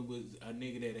be dealing with a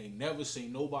nigga that ain't never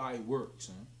seen nobody work,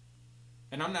 son.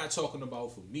 And I'm not talking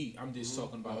about for me. I'm just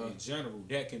talking about in general.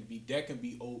 That can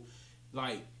be old.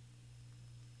 Like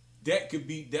that could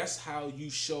be. That's how you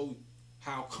show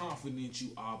how confident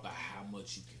you are by how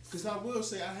much you can. Because I will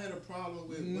say I had a problem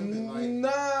with women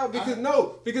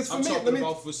because for I'm me, talking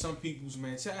about for some people's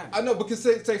mentality. I know, because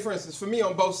say for instance, for me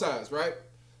on both sides, right?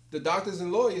 The doctors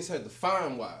and lawyers had the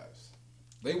fine wives.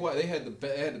 They had the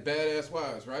badass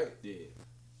wives, right? Yeah.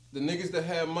 The niggas that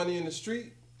had money in the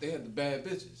street, they had the bad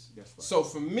bitches. That's right. So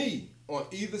for me, on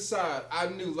either side, I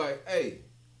knew like, hey,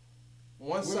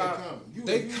 one women side,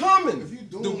 they coming.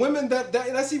 The women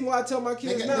that's even why I tell my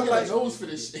kids now, they like, got a nose for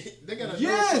this shit. They got a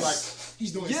yes, nose for like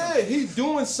he's doing something. Yeah, he's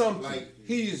doing something. Like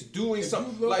he is doing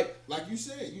something. Look, like you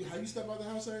said, how you step out the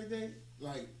house every day,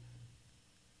 like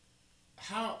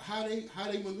how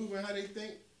they maneuver and how they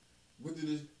think. What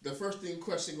do the first thing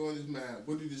question go in his mind?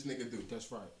 What do this nigga do?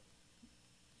 That's right.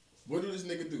 What do this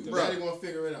nigga do? Right. Now they gonna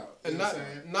figure it out. You know what I'm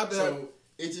saying? Not that. So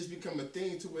it just become a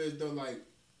thing to where as though like.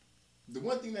 The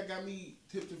one thing that got me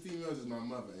tipped to females is my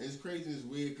mother. And it's crazy and it's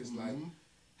weird because, like,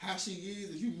 how she is,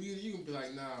 if you meet her, you can be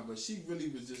like, nah, but she really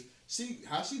was just,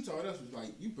 how she taught us was like,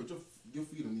 you put your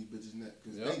feet on these bitches' neck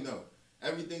because they know.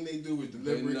 Everything they do is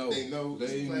deliberate. They know.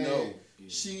 They know. Yeah.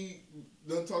 She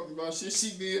done talked about shit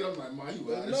she did. I'm like, ma,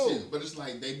 you out of shit. But it's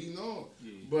like, they be known.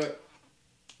 Yeah. But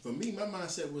for me, my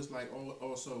mindset was like,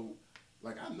 also,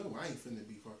 like, I know I ain't finna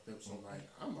be fucked up, so, like,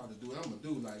 I'm about to do what I'm gonna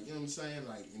do, like, you know what I'm saying?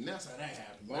 Like, and that's how that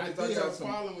happened. But I did have a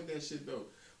problem with that shit, though,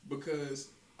 because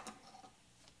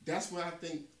that's when I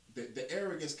think the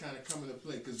arrogance kind of come into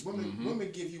play, because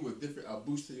women give you a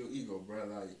boost to your ego, bro,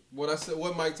 like.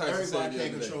 What Mike Tyson said the other day. Everybody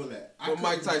can't control that. What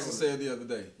Mike Tyson said the other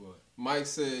day. What? Mike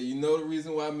said, you know the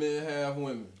reason why men have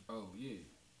women? Oh, yeah.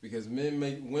 Because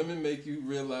women make you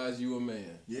realize you a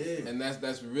man. Yeah. And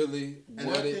that's really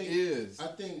what it is. I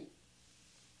think.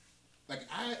 Like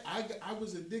I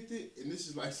was addicted, and this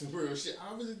is like some real shit.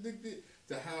 I was addicted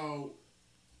to how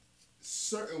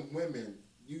certain women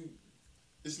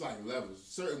it's like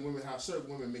levels. How certain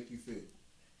women make you feel.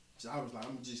 So I was like,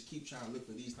 I'm gonna just keep trying to look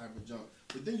for these type of junk.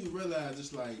 But then you realize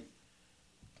it's like,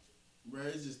 bro,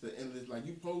 it's just the endless. Like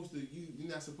you're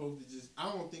not supposed to just. I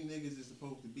don't think niggas is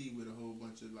supposed to be with a whole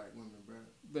bunch of like women,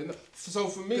 bro. So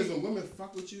for me, because when women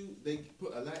fuck with you, they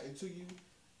put a lot into you,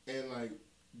 and like.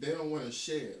 They don't want to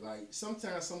share. Like,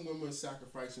 sometimes some women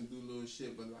sacrifice and do little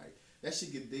shit, but, like, that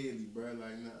shit get deadly, bro.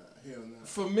 Like, nah, hell nah.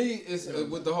 For me, it's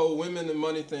with the whole women and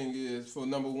money thing is, for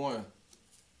number one,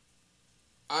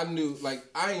 I knew, like,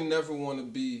 I ain't never want to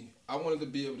be, I wanted to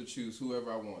be able to choose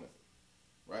whoever I wanted,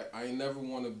 right? I ain't never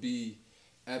want to be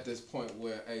at this point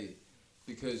where, hey,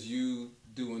 because you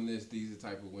doing this, these are the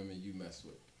type of women you mess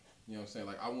with. You know what I'm saying?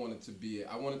 Like, I wanted to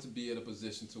be at a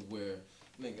position to where,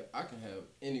 nigga, I can have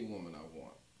any woman I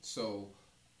want. So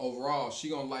overall, she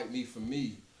gonna like me for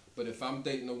me. But if I'm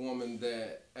dating a woman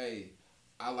that, hey,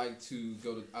 I like to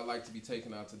be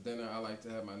taken out to dinner, I like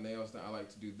to have my nails done, I like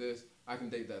to do this, I can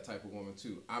date that type of woman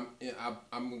too. I'm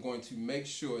going to make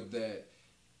sure that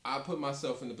I put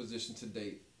myself in the position to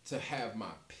date to have my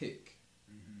pick.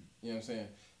 You know what I'm saying?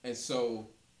 And so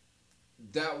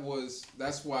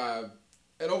that's why.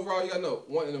 And overall, you gotta know,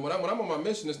 when I'm on my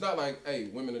mission, it's not like, hey,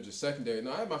 women are just secondary.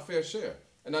 No, I have my fair share.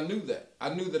 And I knew that.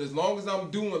 I knew that as long as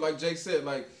I'm doing, like Jake said,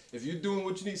 like, if you're doing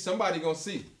what you need, somebody gonna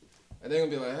see. And they're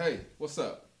gonna be like, hey, what's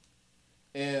up?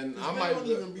 And I might don't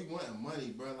even be wanting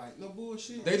money, bro. Like, no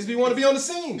bullshit. They just want to be on the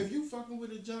scene. If you fucking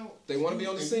with a junk, they want to be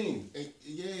on the scene.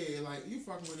 Like, you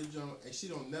fucking with a junk, and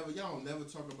y'all don't never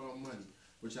talk about money.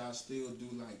 But y'all still do,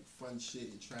 like, fun shit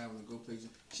and travel and go places.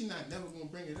 She not never gonna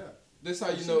bring it up. This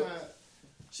how you know.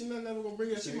 She not never gonna bring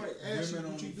it up. She might ask you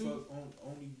what you do.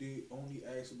 Only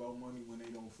ask about money when they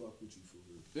don't fuck with you for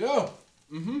real. Yeah.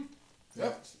 Mm-hmm. Yeah.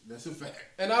 That's a fact.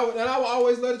 And I will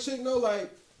always let a chick know, like,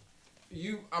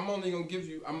 I'm only going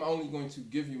to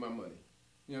give you my money.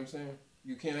 You know what I'm saying?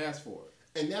 You can't ask for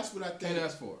it. And that's what I think. Can't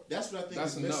ask for it. That's what I think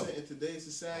is missing in today's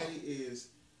society is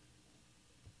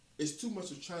it's too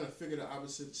much of trying to figure the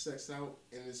opposite sex out,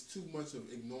 and it's too much of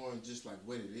ignoring just like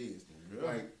what it is. Yeah.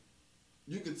 Like,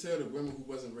 you can tell the women who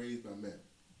wasn't raised by men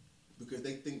because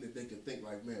they think that they can think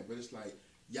like men, but it's like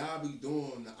y'all be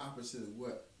doing the opposite of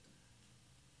what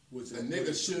a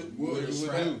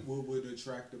nigga would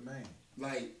attract a man.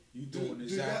 Like, you doing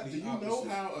exactly do you know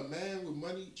how a man with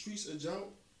money treats a jump?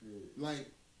 Yeah. Like,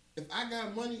 if I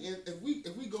got money and if we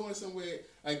going somewhere,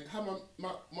 like how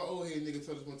my old head nigga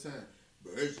told us one time,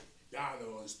 but y'all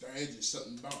don't understand, it's just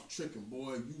something about tricking,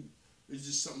 boy. It's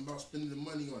just something about spending the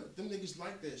money on it. Them niggas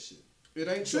like that shit. It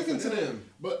ain't tricking to them.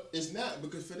 But it's not,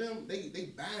 because for them,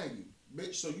 they buying you.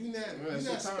 Bitch, so you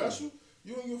not special.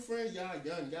 You and your friends, y'all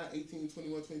young, y'all 18,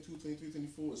 21, 22, 23,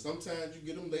 24. Sometimes you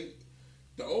get them late.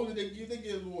 The older they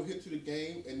get a little hit to the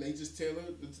game, and they just tailor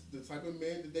the type of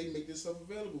man that they make themselves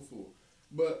available for.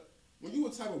 But when you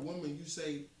a type of woman, you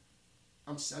say,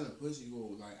 I'm selling pussy,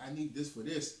 or like, I need this for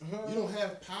this. You don't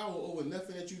have power over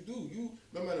nothing that you do. You,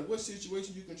 no matter what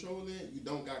situation you control in, you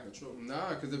don't got control.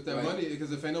 Nah, because if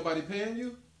if ain't nobody paying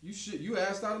you, you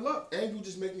asked out of luck. And you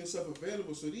just making yourself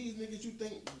available. So these niggas, you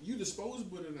think you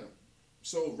disposable to them.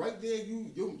 So right there,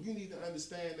 you need to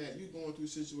understand that you're going through a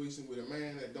situation with a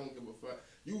man that don't give a fuck.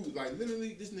 You, like,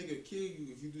 literally, this nigga kill you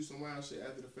if you do some wild shit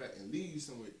after the fact and leave you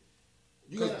somewhere.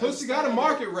 Because pussy got a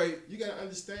market rate. You gotta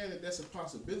understand that that's a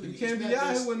possibility. You can't be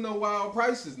out here with no wild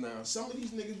prices now. Some of these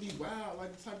niggas be wild,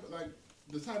 like the type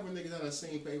of niggas that I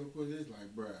seen pay for pussy. It's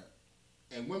like, bruh.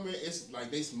 And women, it's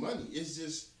like they some money. It's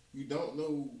just you don't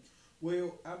know.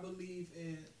 Well, I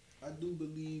do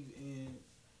believe in.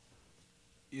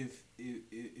 If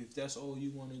that's all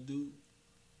you want to do,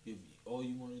 if all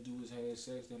you want to do is have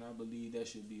sex, then I believe that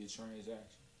should be a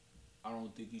transaction. I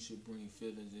don't think you should bring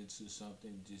feelings into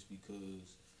something just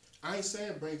because. I ain't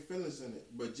saying bring feelings in it,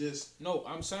 but just. No,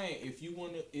 I'm saying if you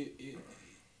want to, if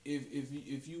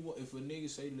a nigga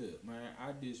say, look, man,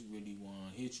 I just really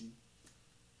want to hit you,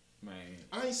 man.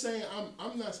 I ain't saying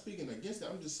I'm not speaking against it.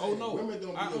 I'm just saying women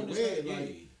don't be aware.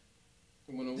 Like,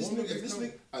 when a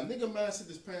nigga mindset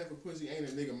that's paying for pussy ain't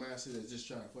a nigga mindset that's just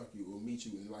trying to fuck you or meet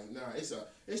you, and like, nah,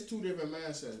 it's two different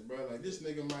mindsets, bro. Like, this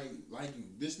nigga might like you.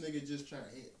 This nigga just trying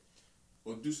to hit.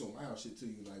 Or do some wild shit to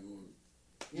you, like,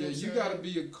 or you gotta be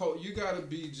you gotta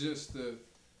be just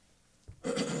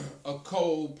a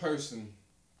cold person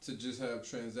to just have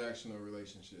transactional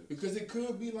relationships. Because it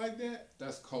could be like that.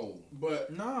 That's cold.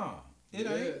 But nah, it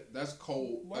ain't. That's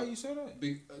cold. Why you say that?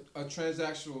 A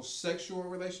transactional sexual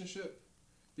relationship,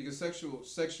 because sex.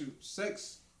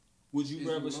 Would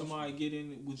you rather somebody get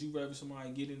in? Would you rather somebody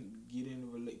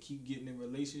keep getting in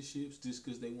relationships just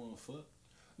because they want to fuck?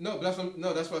 No, that's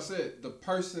what I said. The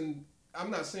person.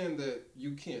 I'm not saying that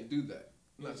you can't do that.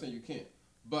 I'm not saying you can't,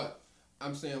 but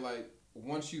I'm saying, like,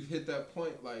 once you hit that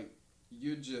point, like,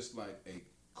 you're just like a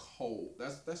cold.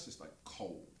 That's just like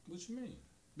cold. What you mean?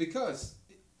 Because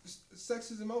sex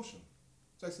is emotion.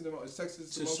 Sex is to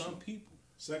emotion. Some people.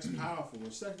 Sex powerful. When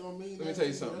sex don't mean. Let me tell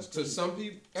you something. To some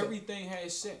people, everything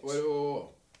has sex. Wait.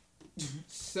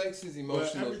 Sex is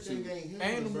emotional too.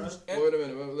 Animals. Wait a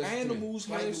minute. Animals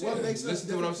have sex. Listen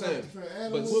to what I'm saying.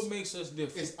 But what makes us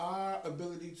different? It's our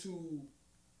ability to.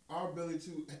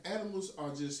 Animals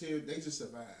are just here. They just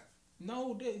survive.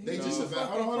 No, they just survive.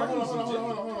 Hold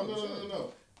on.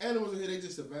 No. Animals are here. They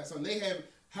just survive. So they have.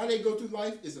 How they go through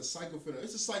life is a cycle for them.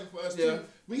 It's a cycle for us too.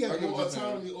 We have more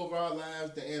autonomy over our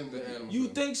lives than animals. You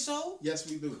think so? Yes,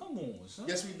 we do. Come on, son.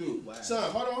 Yes, we do. Wow.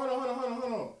 Son, hold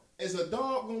on. Is a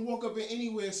dog gonna walk up in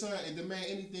anywhere, son, and demand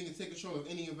anything and take control of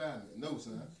any environment? No,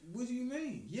 son. What do you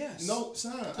mean? Yes. No,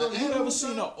 son. You ever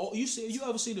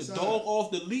seen a dog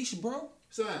off the leash, bro?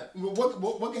 Son,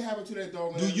 what can happen to that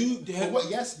dog? Man? Do you?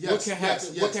 Yes. What can happen?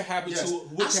 Yes, what can happen to?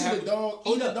 What I see the dog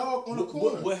eat a dog on the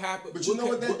corner. What happened? But you know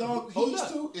what that dog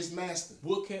heeds to? Is master.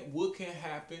 What can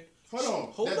happen? Hold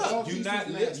up.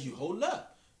 Hold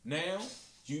up. Now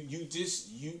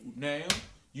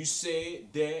you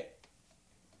said that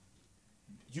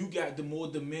you got the more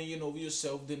dominion over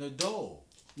yourself than a dog.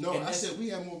 No, I said we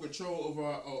have more control over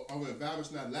our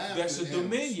environment's not live. That's a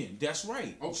dominion. That's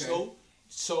right. Okay.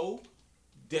 So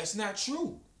that's not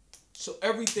true. So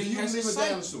everything has a cycle.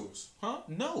 Dinosaurs? Huh?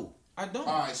 No, I don't.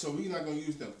 All right, so we're not gonna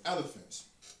use them. Elephants.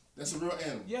 That's a real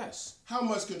animal. Yes. How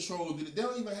much control did they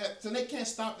don't even have? So they can't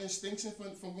stop extinction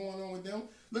from going on with them.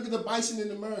 Look at the bison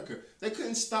in America. They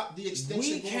couldn't stop the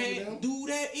extinction. We can't do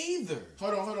that either.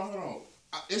 Hold on.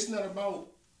 It's not about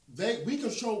we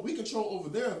control over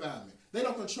their environment. They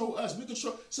don't control us. We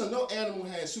control. So no animal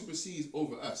has supersedes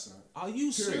over us, son. Are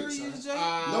you serious, Jay?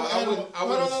 No animal.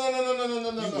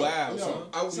 No. You wild, son.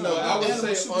 I would say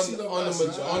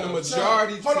on the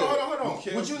majority. Hold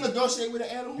on. Would you negotiate with an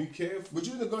animal? Be careful. Would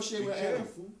you negotiate with an animal?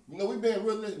 No, we being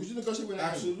realistic. Would you negotiate with an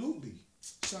animal? Absolutely.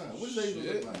 Son, what does that even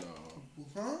look like?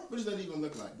 Huh? What does that even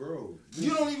look like, bro?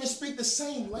 You don't even speak the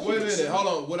same language. Wait a minute, hold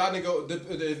on. Would I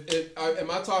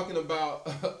am I talking about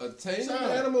a tamed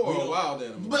animal or a wild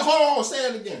animal? But hold on, say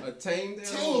it again. A tamed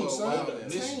animal or a wild animal?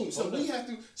 Tame. So we have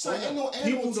to. Son, ain't no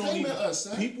animal taming us,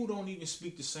 son. People don't even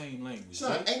speak the same language.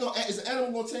 Son, is an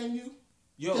animal gonna tame you?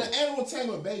 Yo, can an animal tame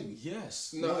a baby?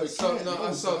 Yes.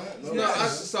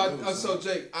 So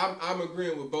Jake, I'm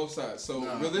agreeing with both sides. So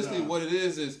realistically, what it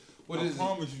is. What I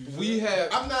promise you. We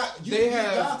have. I'm not.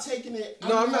 Y'all taking it.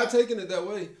 I'm not taking it that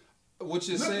way. What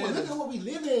you're saying. Look at what we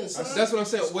live in, son. That's what I'm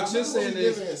saying. What you're saying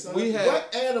is we have.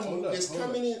 What animal is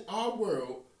coming in our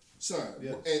world, son,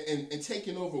 and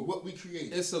taking over what we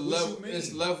created? It's a level.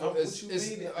 It's level. It's.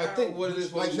 I think what it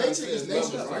is. Like nature is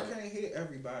nature. I can't hit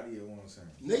everybody at one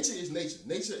time. Nature is nature.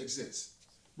 Nature exists.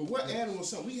 But what animals,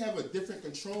 son, we have a different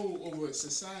control over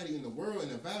society and the world and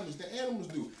the environments than animals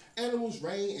do. Animals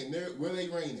reign and they're where they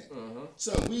reign at.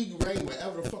 So we reign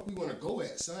wherever the fuck we want to go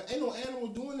at, son. Ain't no animal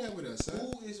doing that with us, son.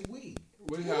 Who is we?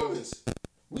 We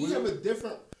have a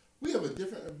different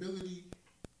ability.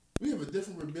 We have a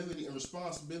different ability and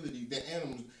responsibility than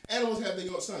animals. Animals have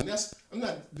their own, son. I'm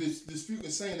not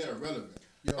disputing saying they're irrelevant.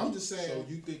 Yo, I'm just saying. So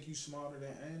you think you smarter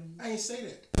than animals? I ain't say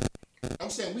that.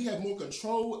 I'm saying we have more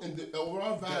control over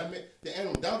our environment than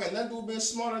animals. That don't got nothing to do with being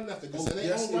smart or nothing. Because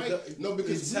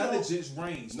because intelligence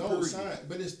reigns. No, son,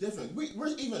 but it's different.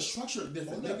 We're even structured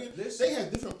different, nigga. They have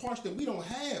different parts that we don't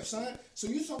have, son. So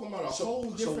you talking about a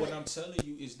whole different. So what I'm telling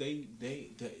you is they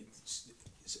you're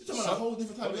talking about a whole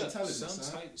different type of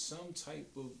intelligence. Some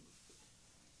type of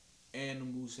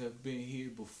animals have been here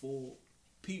before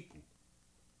people.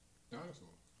 Dinosaurs.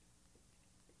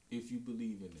 If you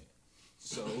believe in that.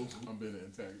 So I'm being an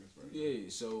antagonist, right? Yeah.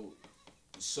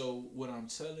 So what I'm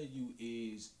telling you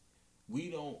is, we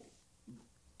don't.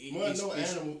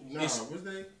 Animal. Nah, what's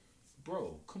they?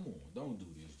 Bro, come on, don't do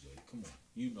this, Jay. Come on,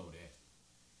 you know that.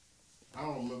 I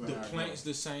don't remember. The plant's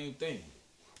the same thing.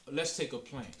 Let's take a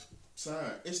plant. Son,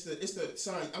 it's the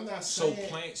son. I'm not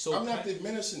saying. I'm not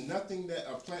diminishing nothing that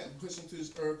a plant puts into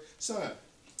this earth, son.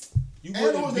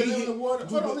 Animals that live in the water.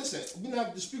 Hold on, listen. We're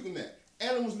not disputing that.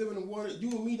 Animals live in the water.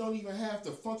 You and me don't even have the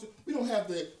function. We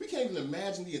can't even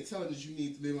imagine the intelligence you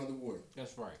need to live underwater.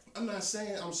 That's right. I'm not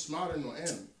saying I'm smarter than an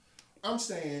animal. I'm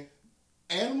saying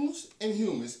animals and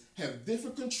humans have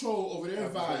different control over their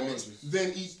environments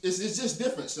than each. It's just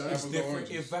different, son. It's different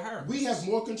environments. We have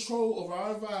more control over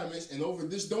our environments and over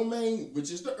this domain, which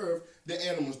is the earth, than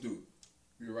animals do.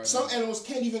 Right. Some animals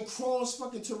can't even cross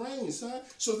fucking terrain, son.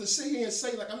 So to sit here and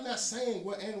say, like, I'm not saying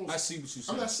what animals. I see what you're saying.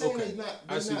 I'm not saying they're not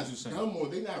dumb or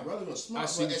they're not relevant or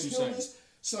smart. But as humans,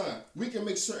 son, we can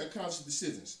make certain conscious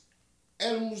decisions.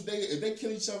 Animals, if they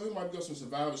kill each other, it might be some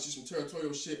survival shit, some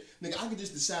territorial shit. Nigga, I could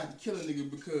just decide to kill a nigga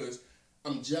because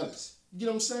I'm jealous. You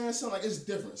know what I'm saying? Son, like, it's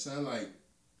different, son. Like,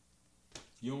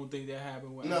 you don't think that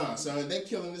happened? Nah, son. They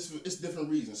killing this for it's different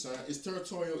reasons, son. It's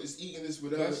territorial. It's eating this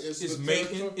whatever. It's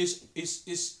mating.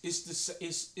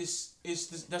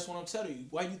 That's what I'm telling you.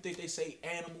 Why you think they say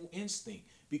animal instinct?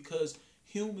 Because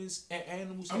humans and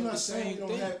animals have the same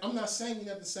thing. I'm not saying we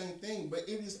have the same thing, but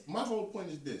it is. My whole point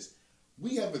is this: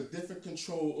 we have a different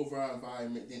control over our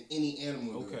environment than any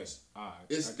animal does. All right.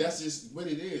 That's just what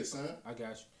it is, son. I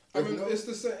got you. I mean, it's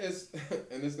the same.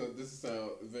 And this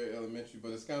sound very elementary,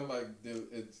 but it's kind of like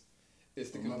it's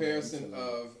the comparison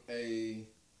of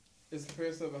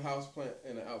a house plant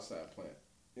and an outside plant.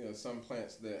 You know, some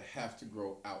plants that have to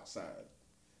grow outside,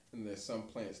 and there's some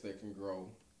plants that can grow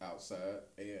outside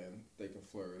and they can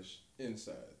flourish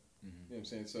inside. Mm-hmm. You know what I'm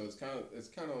saying? So it's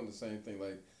kind of on the same thing.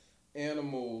 Like,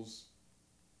 animals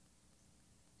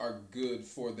are good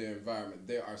for their environment.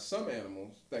 There are some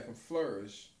animals that can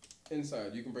flourish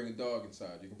inside. You can bring a dog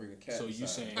inside. You can bring a cat inside. You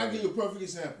saying? I'll give you a perfect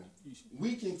example.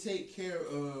 We can take care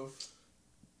of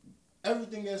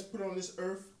everything that's put on this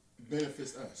earth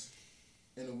benefits us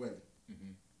in a way.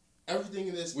 Mm-hmm. Everything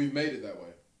in this, we've made it that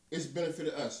way. It's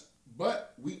benefited us,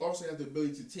 but we also have the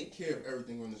ability to take care of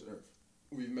everything on this earth.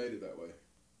 We've made it that way.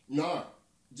 Nah,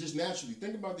 just naturally.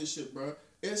 Think about this shit, bro.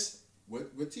 It's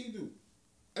what T do.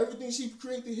 Everything she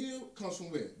created here comes from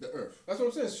where? The earth. That's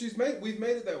what I'm saying. We've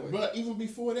made it that way. But even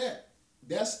before that,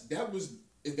 if that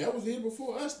was here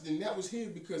before us, then that was here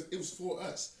because it was for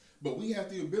us. But we have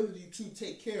the ability to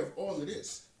take care of all of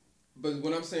this. But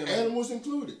when I'm saying animals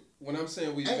included. When I'm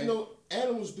saying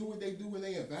animals do what they do in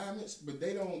their environments, but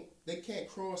they can't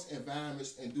cross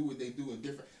environments and do what they do in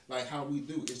different, like how we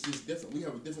do. It's just different. We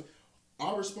have a different.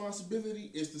 Our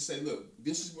responsibility is to say, look,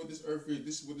 this is what this earth is.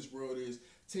 This is what this world is.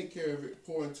 Take care of it,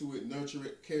 pour into it, nurture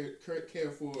it,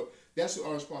 care for it. That's what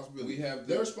our responsibility. We have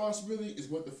their responsibility is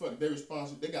what the fuck they're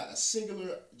responsible. They got a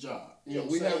singular job. You know,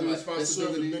 we have the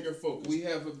responsibility. Bigger focus. We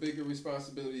have a bigger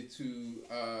responsibility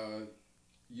to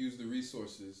use the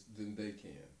resources than they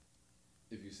can.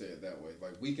 If you say it that way,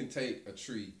 like we can take a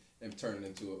tree and turn it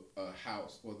into a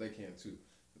house. Well, they can too.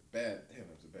 That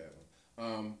was a bad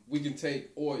one. We can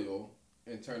take oil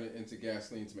and turn it into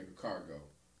gasoline to make a car go.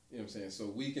 You know what I'm saying? So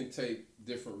we can take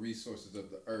different resources of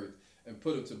the earth and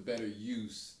put them to better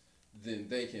use than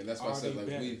they can. That's why I said like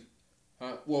we've,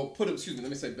 well, put them. Excuse me.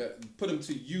 Let me say better. Put them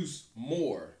to use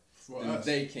more than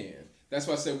they can. That's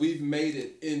why I said we've made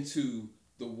it into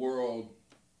the world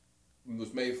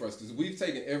was made for us, because we've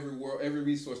taken every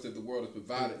resource that the world has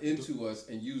provided into us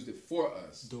and used it for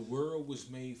us. The world was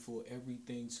made for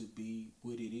everything to be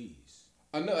what it is.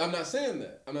 I know. I'm not saying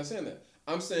that. I'm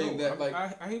saying that like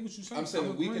I hear what you're saying. I'm saying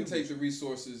that we can take the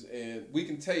resources and we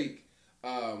can take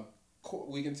iron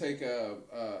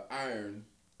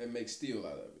and make steel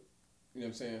out of it. You know what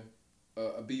I'm saying?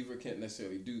 A beaver can't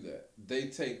necessarily do that. They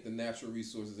take the natural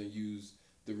resources and use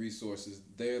the resources.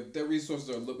 Their resources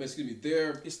are, excuse me,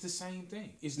 it's the same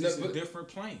thing. It's just a different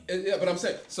plane. Yeah, but I'm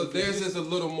saying, so theirs is a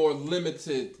little more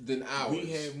limited than ours. We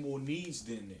have more needs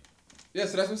than them. Yeah,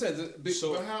 so that's what I'm saying.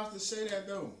 But how to say that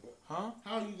though? Huh?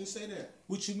 How you can say that?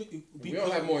 What you mean? We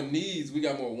don't have more needs. We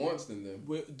got more wants than them.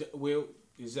 Well,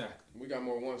 exactly. We got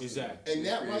more wants. Exactly. And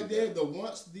that right there,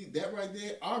 that right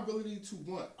there, our ability to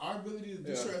want, our ability to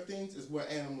do certain things is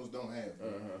what animals don't have.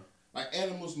 Like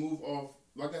animals move off.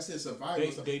 Like I said,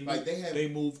 survival. They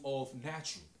move off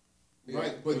natural.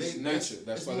 Right, but they natural.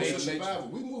 That's why they survival.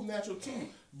 We move natural too.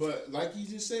 But like you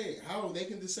just said, how they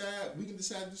can decide, we can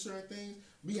decide to do certain things.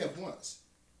 We have wants.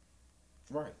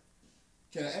 Right.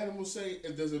 Can an animal say,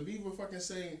 if there's a beaver fucking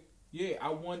say, yeah, I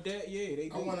want that, yeah, they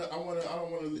do. I don't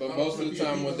wanna But most of the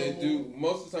time what they do,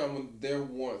 most of the time when their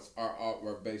wants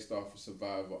are based off of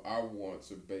survival, our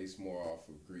wants are based more off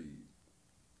of greed.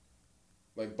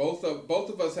 Like both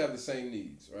of us have the same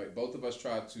needs, right? Both of us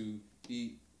try to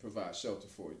eat, provide shelter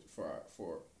for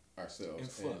ourselves, and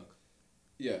fuck.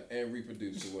 And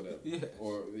reproduce or whatever, yeah,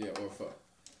 or fuck.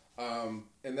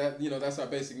 And that that's our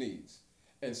basic needs.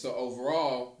 And so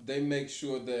overall, they make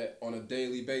sure that on a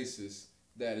daily basis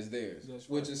that is theirs. Right.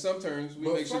 Which in some terms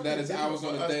we make sure that is ours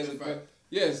on a daily basis.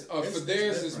 Yes, for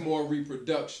theirs is more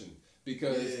reproduction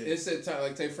because it's at time.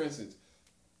 Like take for instance,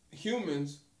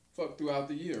 humans fuck throughout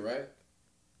the year, right?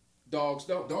 Dogs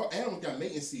don't. Animals got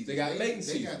mating seasons. They got mating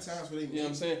seasons. They got times where they. You know what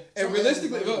I'm saying? And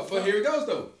realistically, but here it goes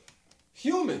though.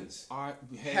 Humans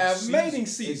have mating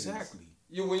seasons. Exactly.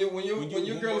 When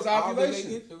your girl's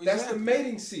ovulation, that's the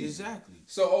mating season. Exactly.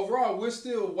 So overall, we're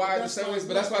still wired the same ways.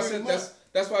 But that's why I said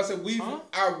that's why I said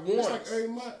our wants. It's like every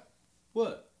month.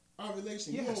 What?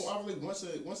 Ovulation. Yes. You don't ovulate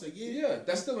once a year. Yeah,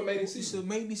 that's still a mating season. It's a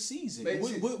mating season.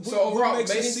 So overall,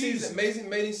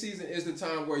 mating season is the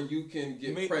time where you can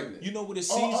get pregnant. You know what a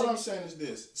season? All I'm saying is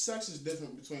this: sex is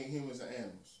different between humans and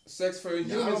animals. Sex for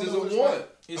humans is a want.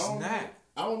 It's not.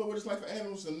 I don't know what it's like for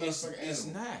animals and not like animals. It's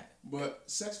not. But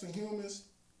sex for humans,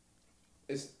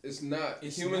 it's not.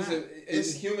 It's humans not.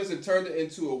 Humans have turned it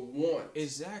into a want.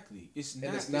 Exactly. It's not.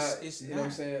 And it's not. It's you not. know what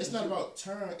I'm saying? It's not about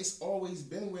turn. It's always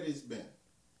been what it's been.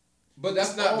 But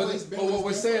that's not. But what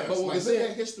we're saying. But what we're saying.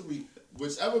 Look at history.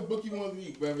 Whichever book you want to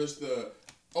read, whether it's the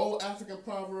old African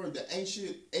proverb, the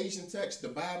ancient Asian text, the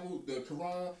Bible, the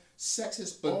Quran, sex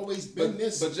has always been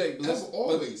this. But Jake, listen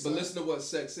to what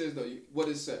sex is though. What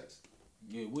is sex?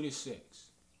 Yeah, what is sex?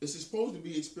 It's supposed to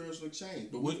be a spiritual exchange,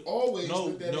 but we've always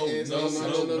looked at it as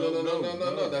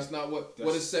no. That's not what.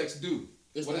 What does sex do?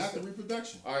 It's an act of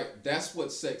reproduction. All right, that's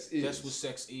what sex is. That's what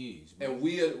sex is. Bro. And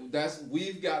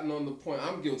we've gotten on the point.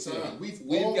 I'm guilty. Son, we've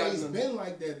always been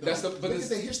like that. Though. Look at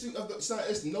the history of the. Son,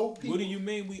 it's no people. What do you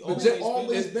mean we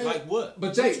always been like what?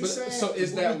 But Jake, so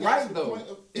is that right though?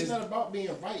 It's not about being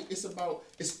right.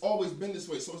 It's always been this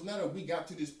way. So it's not that we got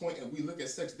to this point and we look at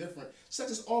sex different. Sex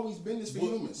has always been this for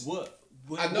humans.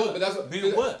 I know, but that's what.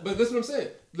 But listen, what I'm saying.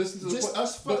 Listen to the just point.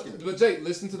 Us fucking. But Jake,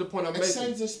 listen to the point I'm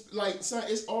making. Just like son,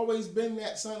 it's always been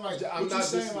that son. Like I'm what you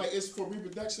saying, like it's for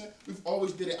reproduction. We've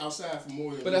always did it outside for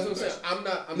more than. But that's what I'm saying. I'm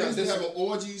not having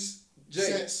orgies.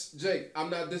 Jake,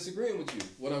 I'm not disagreeing with you.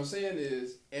 What I'm saying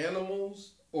is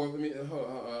animals, or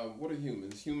what are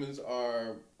humans? Humans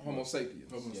are Homo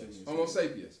sapiens.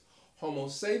 Homo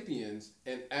sapiens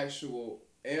and actual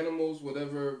animals,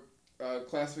 whatever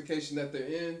classification that they're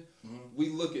in, we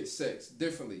look at sex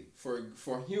differently. For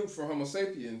Homo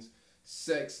sapiens,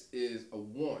 sex is a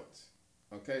want.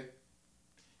 Okay.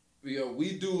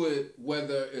 We do it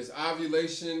whether it's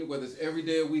ovulation, whether it's every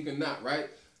day a week or not, right?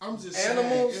 I'm just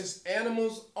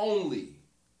Animals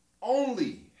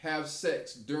only have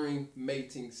sex during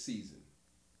mating season.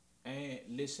 And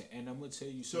listen, and I'm gonna tell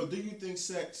you. So do you think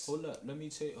sex? Hold up, let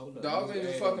me tell you. Hold up. Dogs ain't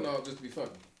just fucking all just to be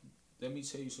fucking. Let me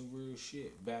tell you some real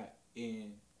shit. Back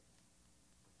in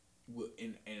when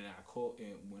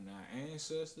our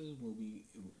ancestors, when we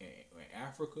in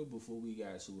Africa before we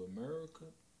got to America.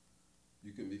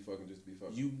 You couldn't be fucking just to be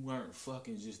fucking. You weren't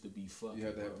fucking just to be fucking. You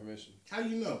had to have permission. How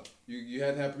you know? You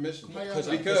had to have permission. Because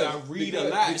I read a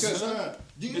lot.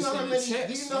 Do you know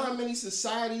how many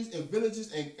societies and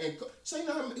villages and so you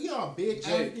know how big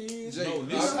Africa is? No,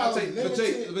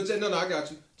 I got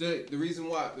you. Jay, the reason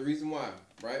why,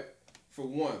 right? For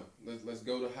one, let's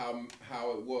go to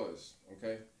how it was,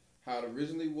 okay? How it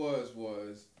originally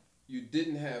was you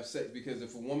didn't have sex because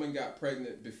if a woman got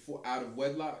pregnant out of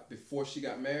wedlock before she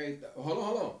got married,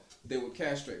 hold on, they would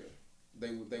castrate her.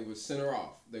 They would send her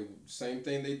off. Same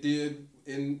thing they did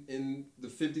in the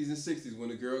 50s and 60s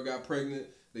when a girl got pregnant.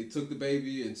 They took the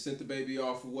baby and sent the baby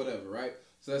off or whatever, right?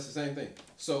 So that's the same thing.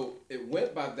 So it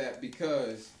went by that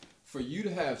because for you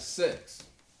to have sex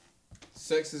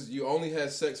is you only had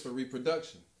sex for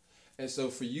reproduction, and so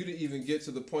for you to even get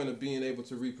to the point of being able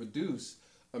to reproduce.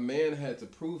 A man had to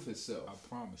prove himself. I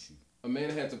promise you. A man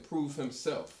had to prove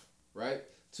himself, right?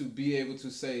 To be able to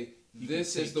say,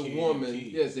 this is the woman,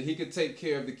 yes, that he could take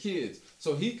care of the kids.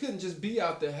 So he couldn't just be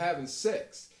out there having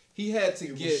sex. He had to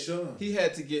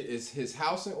get his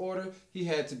house in order. He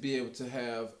had to be able to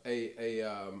have a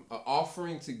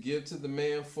offering to give to the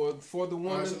man for the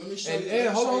woman.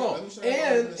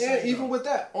 And even with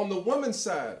that, on the woman's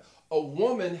side, a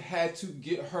woman had to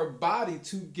get her body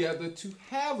together to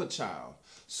have a child.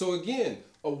 So again,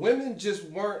 women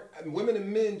and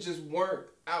men just weren't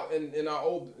out in our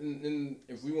old.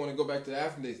 If we want to go back to the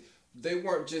African days, they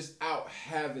weren't just out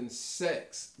having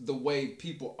sex the way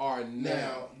people are now.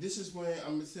 Now, this is when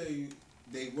I'm gonna tell you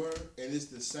they were, and it's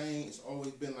the same. It's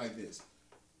always been like this.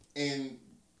 And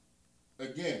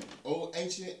again, old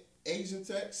ancient Asian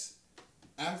texts,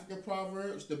 African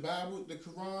proverbs, the Bible, the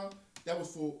Quran, that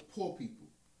was for poor people.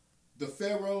 The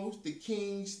pharaohs, the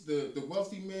kings, the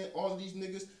wealthy men, all of these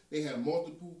niggas, they had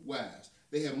multiple wives.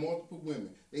 They had multiple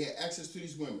women. They had access to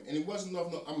these women. And it wasn't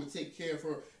enough, no, I'm going to take care of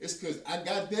her. It's because I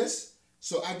got this,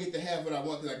 so I get to have what I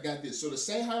want because I got this. So the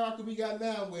same hierarchy we got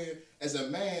now where, as a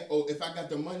man, if I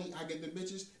got the money, I get the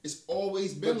bitches, it's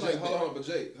always been like that. Hold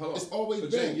on. It's always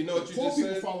been. Jay, you know what you just said?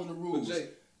 Poor people follow the rules.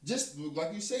 Just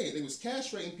like you said, they was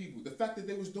castrating people. The fact that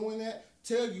they was doing that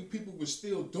tell you people were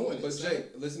still doing it. But Jay,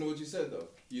 listen to what you said though.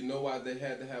 You know why they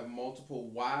had to have multiple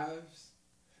wives?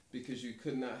 Because you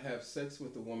could not have sex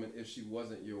with a woman if she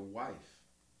wasn't your wife.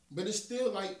 But it's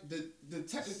still like the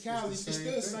technicalities. It's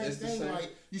still the same thing.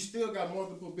 Like you still got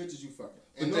multiple bitches you fucking,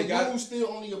 and the rules still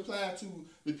only apply to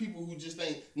the people who just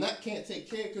can't take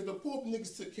care. Because the poor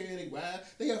niggas took care of their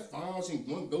wives. They had farms and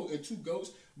one goat and two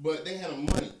goats, but they had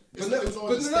money. But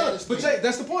Jay,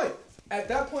 that's the point. At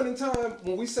that point in time,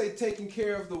 when we say taking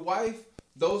care of the wife,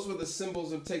 those were the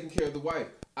symbols of taking care of the wife.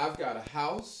 I've got a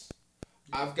house.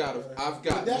 I've got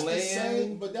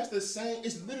land. But that's the same.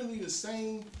 It's literally the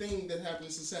same thing that happened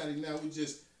in society now. We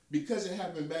just because it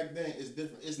happened back then, it's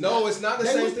different. It's not the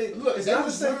same thing. Look, it's not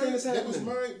the same thing that's happening. They was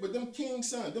married, but them king's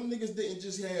son, them niggas didn't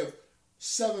just have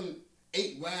 7,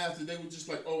 8 wives that they were just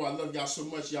like, oh, I love y'all so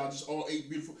much, y'all just all 8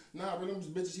 beautiful. Nah, but them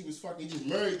bitches he was fucking, he just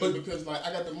married them because like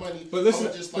I got the money. But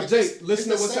listen, Jake,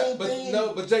 listen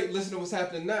to what's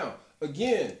happening now.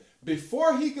 Again,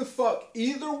 before he could fuck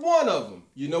either one of them,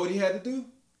 you know what he had to do?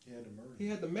 He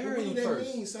had to marry him first. What do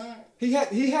that mean, son? He had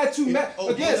to marry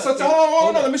again.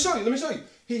 Hold on. Let me show you.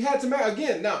 He had to marry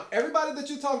again. Now, everybody that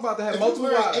you talk about that have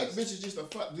multiple wives. 8 bitches just to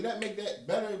fuck. Do that make that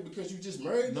better because you just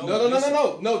married?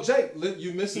 No, Jake.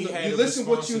 You listen. You listen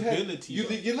what you had.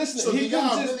 You listen. So he couldn't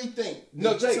just really think.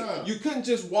 No, Jake. You couldn't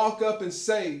just walk up and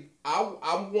say,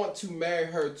 "I want to marry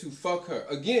her to fuck her."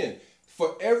 Again,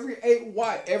 for every 8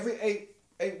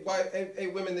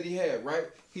 women that he had, right?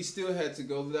 He still had to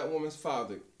go to that woman's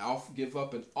father, give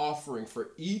up an offering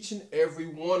for each and every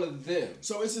one of them.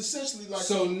 So it's essentially like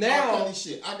now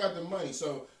shit. I got the money,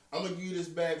 so I'm gonna give you this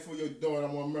bag for your daughter.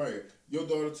 I'm gonna marry her. Your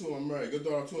daughter too, I'm married. Your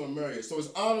daughter too, I'm married. So it's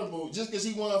honorable just because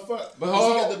he want to fuck. But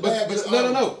no.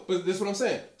 But this is what I'm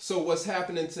saying. So what's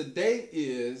happening today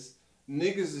is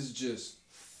niggas is just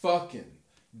fucking.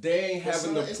 They ain't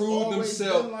having to prove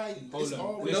themselves. It's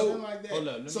always been like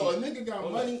that. So a nigga got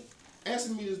money.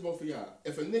 answer me this, both of y'all.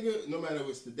 If a nigga, no matter if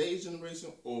it's today's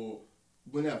generation or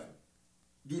whenever,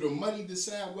 do the money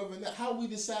decide whether or not? How we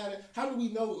decided? How do we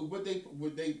know what they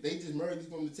just married these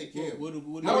women to take care of? How do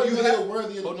we know they were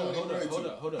worthy of the woman they married to? Hold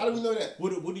up. How do we know that?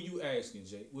 What are you asking,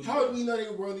 Jay? How do we know they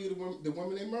were worthy of the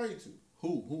woman they married to?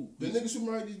 Who? The niggas who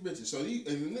married these bitches. So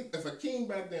if a king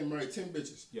back then married 10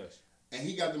 bitches, yes, and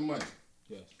he got the money,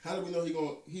 yes, how do we know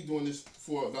he doing this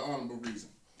for the honorable reason?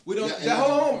 We don't.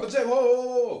 Hold on, but Jay,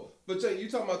 whoa. But Jay, you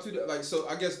talking about so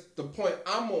I guess the point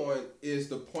I'm on is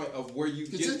the point of where you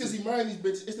get. Just because he married these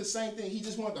bitches, it's the same thing. He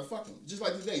just wanted to fuck them. Just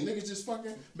like today, niggas just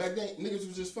fucking. Back then, niggas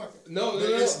was just fucking. No.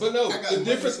 The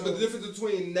difference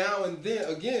between now and then,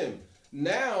 again,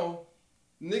 now,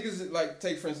 niggas like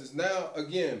take for instance. Now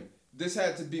again, this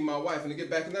had to be my wife, and to get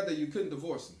back in that day, you couldn't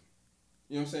divorce him.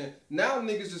 You know what I'm saying? Now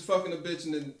niggas just fucking a bitch,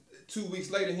 and then 2 weeks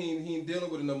later he ain't dealing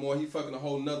with it no more. He fucking a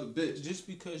whole nother bitch. Just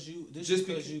because you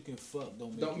can fuck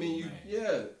don't mean you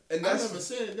yeah. And that's, I never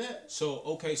said that. So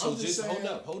okay, so just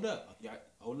hold up. Yeah,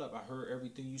 hold up. I heard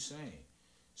everything you saying.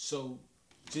 So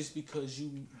just because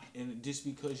you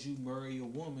marry a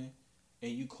woman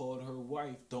and you call her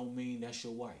wife, don't mean that's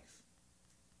your wife.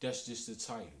 That's just the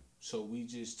title. So we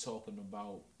just talking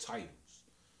about titles.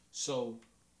 So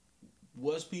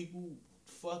was people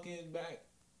fucking back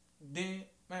then?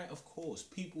 Man, of course,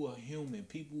 people are human.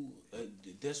 People,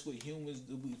 that's what humans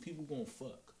do. People gonna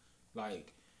fuck.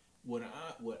 Like, what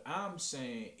I'm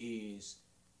saying is,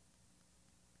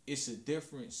 it's a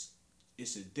difference.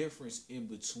 It's a difference in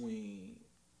between.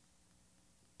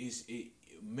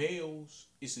 Males.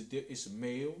 It's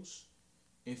males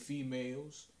and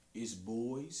females. It's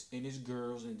boys and it's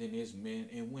girls, and then there's men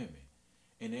and women,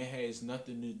 and it has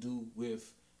nothing to do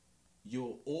with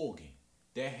your organ.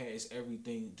 That has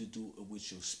everything to do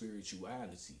with your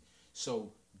spirituality.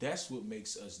 So that's what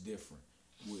makes us different.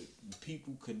 When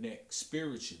people connect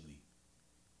spiritually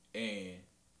and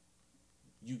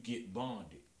you get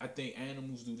bonded. I think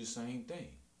animals do the same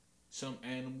thing. Some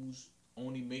animals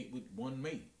only mate with one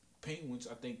mate. Penguins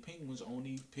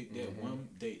only pick that one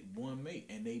mate,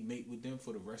 and they mate with them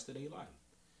for the rest of their life.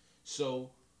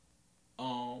 So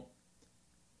I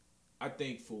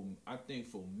think for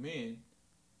men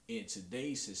in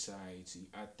today's society,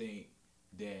 I think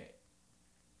that,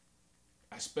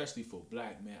 especially for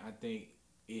black men, I think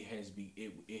it has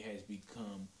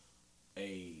become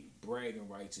a bragging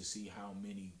right to see how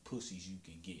many pussies you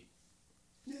can get.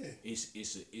 Yeah, I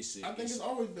think it's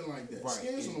always been like that. Right.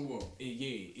 Skins on the wall.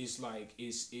 It's like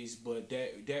but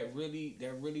that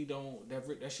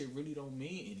shit really don't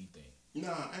mean anything.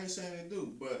 Nah, I ain't saying it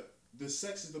do, but the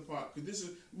sex is the part, because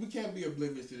we can't be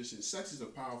oblivious to this shit. Sex is a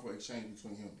powerful exchange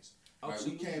between humans. Like,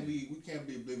 we can't be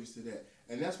oblivious to that,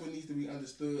 and that's what needs to be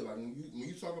understood. Like when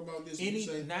you talk about this,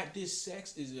 not this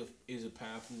sex is a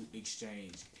powerful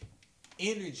exchange.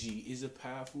 Energy is a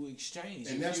powerful exchange,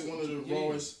 and that's one of the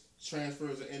rawest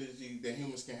transfers of energy that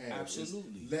humans can have.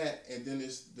 Absolutely. That, and then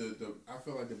it's the I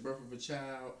feel like the birth of a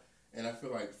child, and I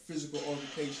feel like physical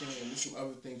altercation, and there's some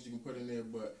other things you can put in there,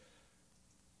 but.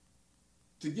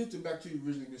 To get back to you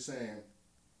originally saying,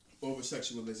 over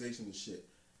sexualization and shit,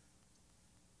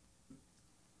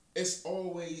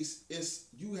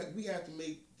 we have to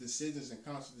make decisions and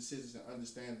conscious decisions and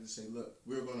understand to say, look,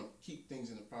 we're gonna keep things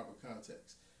in the proper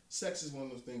context. Sex is one of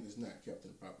those things that's not kept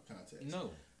in the proper context.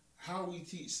 No. How we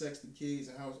teach sex to kids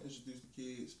and how it's introduced to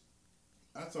kids,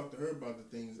 I talk to her about the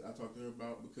things I talk to her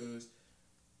about, because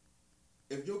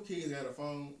if your kids had a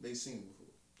phone, they seen it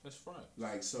before. That's right.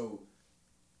 Like, so.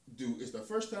 Dude, it's the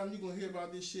first time you're gonna hear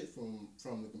about this shit from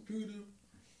the computer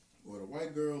or the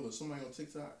white girl or somebody on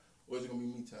TikTok, or is it gonna be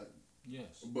me telling you?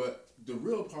 Yes. But the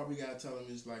real part we gotta tell them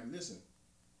is like, listen,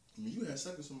 I mean, you had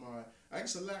sex with somebody.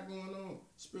 It's a lot going on.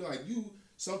 Spirit, like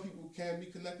some people can be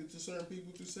connected to certain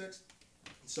people through sex.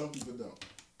 Some people don't.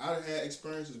 I've had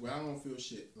experiences where I don't feel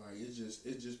shit. Like it's just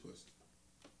pussy.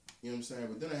 You know what I'm saying?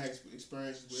 But then I had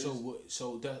experiences where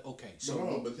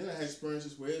but then I had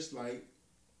experiences where it's like,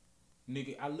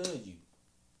 nigga, I love you.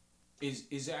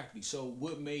 Exactly. So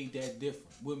what made that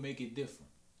different? What make it different?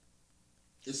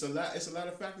 It's a lot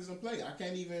of factors in play. I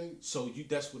can't even. So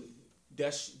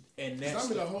that's I'm in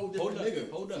a whole different nigga.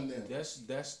 Hold up.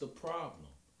 That's the problem.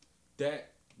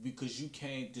 That because you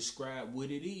can't describe what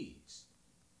it is.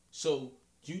 So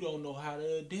you don't know how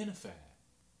to identify.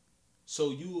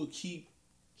 So you will keep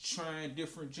trying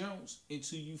different jumps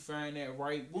until you find that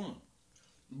right one.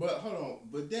 But hold on.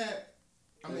 But that.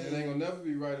 I mean, it ain't gonna never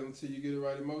be right until you get it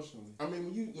right emotionally. I mean,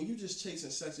 when you just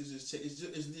chasing sex, it's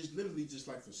just literally just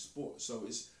like for sport. So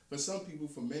it's for some people,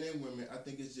 for men and women, I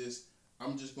think it's just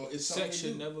I'm just going. It's sex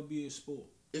should never be a sport.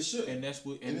 It should. And that's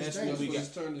what we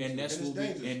got.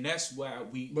 And that's why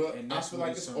we. But I feel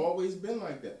like it's always been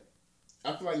like that.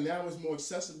 I feel like now it's more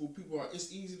accessible.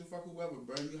 It's easy to fuck whoever,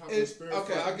 bro. You hop on Spirit.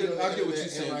 Okay, I get what you're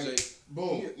saying, like, Jay.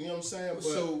 Boom. You know what I'm saying? But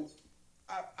so,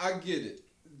 I get it.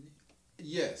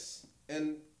 Yes,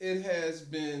 and it has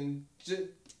been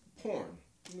porn.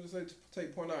 I'm gonna say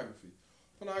take pornography.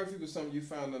 Pornography was something you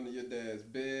found under your dad's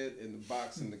bed, in the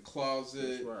box, in the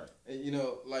closet, that's right. And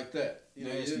like that.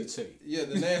 Nasty tape. Yeah,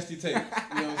 the nasty tape.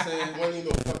 You know what I'm saying? Wasn't even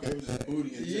no fucking, it was just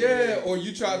booty. Yeah, or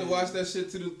you tried to watch that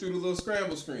shit through the little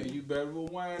scramble screen. You better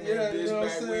rewind that bitch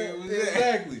back where it was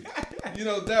exactly.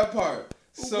 That part.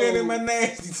 Who been in my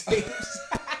nasty tapes?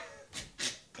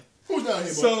 Who's down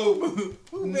here, so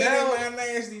who been in my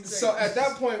nasty tapes? So at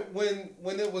that point,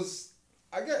 when it was,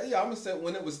 I'm gonna say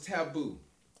when it was taboo.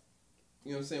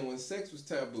 You know what I'm saying? When sex was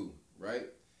taboo, right?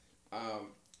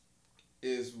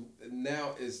 Is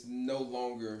no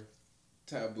longer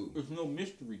taboo. There's no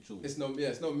mystery to it. It's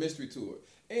no mystery to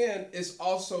it, and it's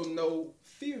also no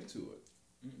fear to it.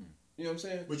 Mm-mm. You know what I'm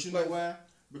saying? But you know why?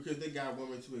 Because they got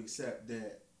women to accept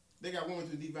that. They got women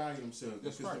to devalue themselves.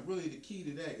 That's because right. Really the key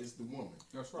to that is the woman.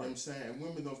 That's right. You know what I'm saying? And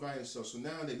women don't value themselves. So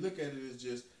now they look at it as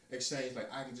just exchange, like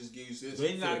I can just give you this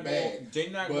they for not the bag. They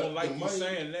not gonna like money, you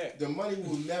saying that. The money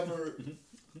will never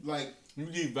like you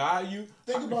devalue.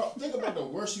 Think about the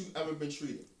worst you've ever been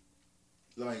treated.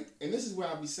 Like, and this is where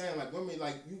I be saying, like, women,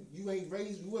 like, you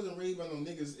wasn't raised by no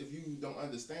niggas if you don't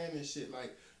understand this shit.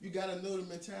 Like, you gotta know the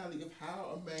mentality of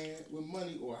how a man with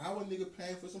money or how a nigga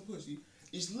paying for some pussy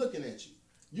is looking at you.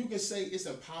 You can say it's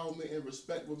empowerment and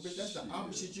respect, but bitch, that's the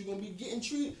opposite. You're gonna be getting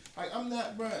treated. Like, ain't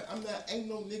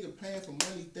no nigga paying for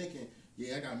money thinking,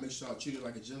 yeah, I gotta make sure I treat it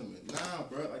like a gentleman. Nah,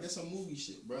 bro, like, that's some movie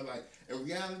shit, bro. Like, in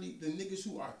reality, the niggas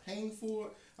who are paying for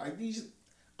it, like, these,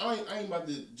 I ain't about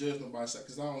to judge nobody,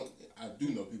 because I do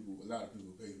know people, a lot of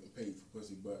people pay for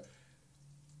pussy, but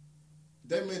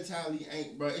their mentality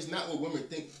ain't, bro, it's not what women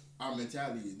think our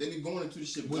mentality is. They be going into the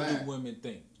shit blind. What do women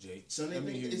think, Jay? So let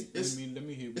me hear.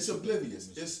 It's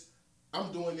oblivious. It's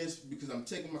I'm doing this because I'm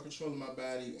taking my control of my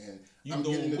body and I'm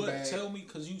getting the bag. Tell me,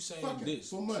 cause you saying this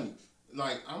for money.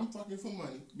 Like, I'm fucking for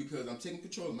money because I'm taking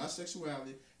control of my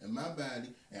sexuality and my body,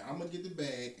 and I'm gonna get the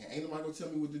bag, and ain't nobody gonna tell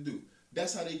me what to do.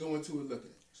 That's how they go into it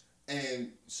looking.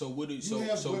 And so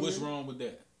what's wrong with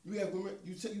that? You have women,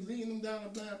 you leading them down a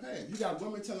blind path. You got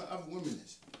women telling other women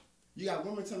this. You got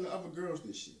women telling other girls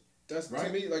this shit. That's right.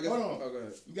 To me, like, hold on. Oh, go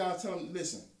ahead. You gotta tell them,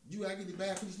 listen. You gotta get the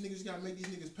bag for these niggas. You gotta make these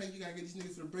niggas pay. You gotta get these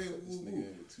niggas for the bread. This nigga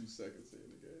in 2 seconds in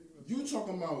the game. You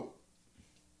talking about?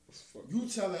 You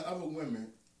telling other women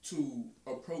to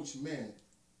approach men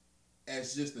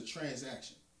as just a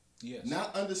transaction. Yes.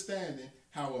 Not understanding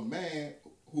how a man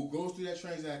who goes through that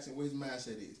transaction, what his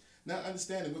mindset is. Not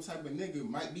understanding what type of nigga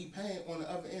might be paying on the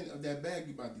other end of that bag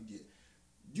you about to get.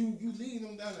 You lead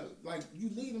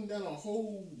them down a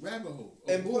whole rabbit hole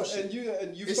of bullshit. And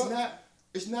you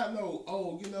it's not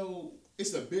no,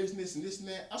 it's a business and this and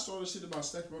that. I saw this shit about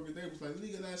sex workers. They was like,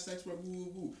 legalize sex work, woo,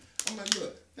 woo, woo. I'm like,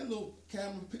 look, that little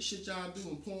camera shit y'all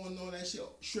doing, porn, all that shit,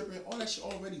 stripping, all that shit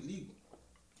already legal.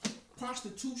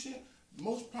 Prostitution,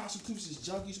 most prostitutes is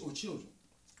junkies or children.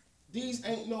 These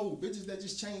ain't no bitches that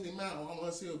just change their mind. I want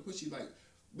to see a pussy. Like,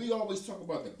 we always talk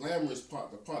about the glamorous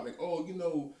part, the part like,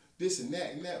 this and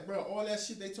that, bro. All that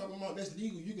shit they talking about, that's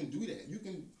legal. You can do that. You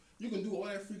can do all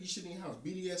that freaky shit in your house,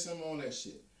 BDSM, all that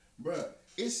shit, bro.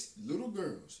 It's little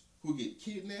girls who get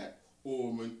kidnapped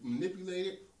or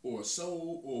manipulated or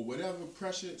sold or whatever,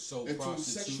 pressured into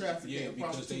sex trafficking and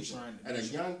prostitution at a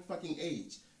young fucking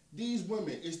age. These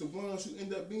women is the ones who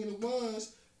end up being the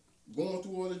ones going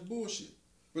through all this bullshit.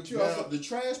 But the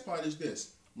trash part is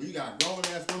this: when you got grown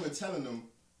ass women telling them,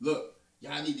 "Look,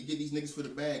 y'all need to get these niggas for the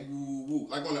bag." Woo, woo, woo.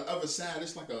 Like on the other side,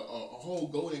 it's like a whole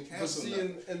golden castle.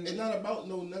 It's not about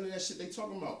none of that shit they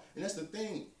talking about. And that's the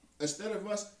thing. Instead of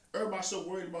us, everybody's so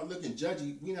worried about looking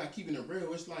judgy, we not keeping it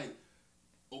real. It's like,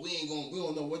 we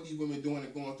don't know what these women doing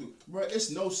and going through. Bro,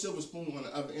 it's no silver spoon on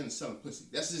the other end of selling pussy.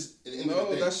 That's just at the end of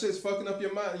the day. That shit's fucking up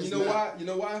your mind. You know why? You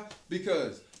know why?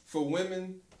 Because for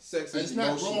women, sex is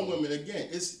emotional. It's not grown women, again.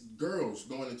 It's girls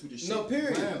going into this shit. No,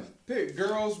 period. Period.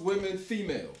 Girls, women,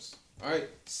 females. All right?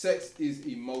 Sex is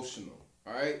emotional.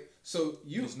 All right? So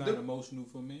it's not emotional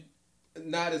for men?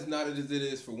 Not as it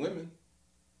is for women.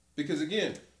 Because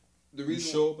again, the reason...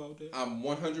 You sure about that? I'm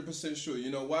 100% sure.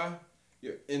 You know why?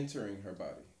 You're entering her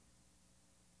body.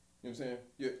 You know what I'm saying?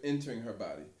 You're entering her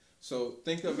body. So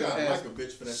think of it as like a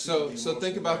bitch for that. So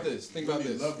think about this. Think about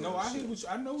this. No, I hear what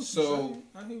I know what you're saying.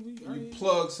 I hear you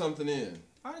plug something in.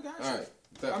 I got you. All right.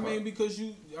 I mean, because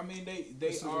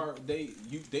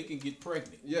they can get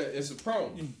pregnant. Yeah, it's a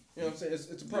prone. You know what I'm saying?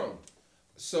 It's a prone.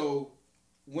 So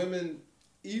women,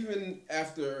 even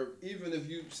if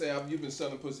you say you've been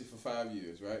selling pussy for 5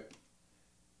 years, right?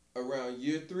 Around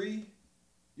year 3,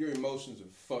 your emotions are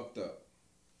fucked up.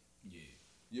 Yeah.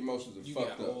 Your emotions are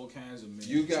fucked up. You got all kinds of men.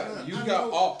 You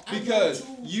got all, because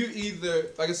you either,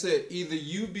 like I said, either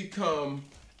you become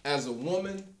as a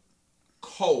woman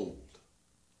cold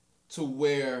to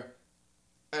where,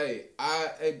 hey,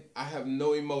 I have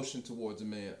no emotion towards a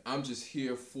man. I'm just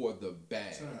here for the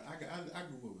bag. Son, I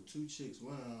grew up with 2 chicks.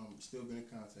 One still been in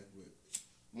contact with.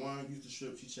 One used to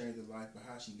strip. She changed her life, but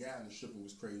how she got in the stripping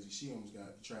was crazy. She almost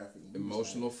got trafficked.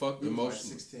 Emotional, emotional. Like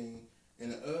 16,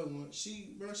 and the other one,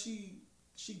 she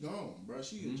gone, bro.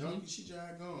 She a junkie. She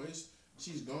just gone.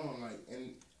 She's gone. Like,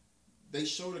 and they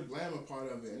show the glamour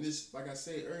part of it, and it's like I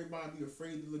said, everybody be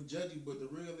afraid to look judgy, but the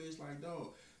real is like, dog.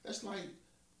 That's like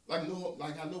I know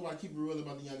I keep it real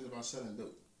about the youngest about selling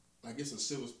dope. Like, it's a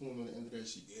silver spoon on the end of that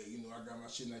shit. Yeah, you know, I got my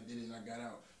shit and I did it and I got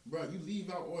out. Bro, you leave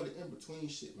out all the in-between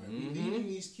shit. Like, we leaving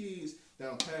these kids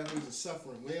down pathways of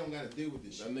suffering. We don't got to deal with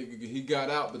this shit. That nigga, he got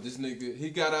out, but he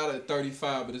got out at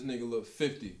 35, but this nigga looked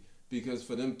 50. Because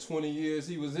for them 20 years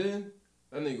he was in,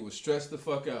 that nigga was stressed the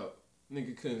fuck out.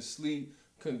 Nigga couldn't sleep,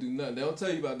 couldn't do nothing. They don't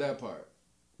tell you about that part.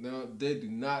 They do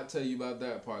not tell you about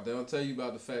that part. They don't tell you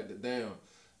about the fact that, damn,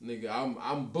 nigga,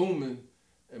 I'm booming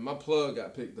and my plug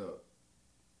got picked up.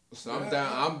 So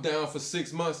I'm down for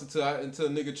 6 months until a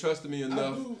nigga trusted me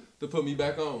enough to put me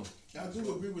back on. I do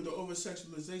agree with the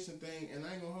over-sexualization thing, and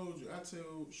I ain't gonna hold you. I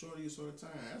tell Shorty this all the time.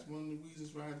 That's one of the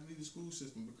reasons why I had to leave the school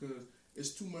system, because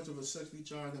it's too much of a sexually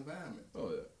charged environment.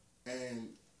 Oh yeah. And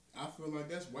I feel like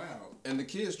that's wild. And the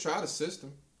kids try the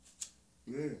system.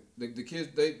 Yeah. The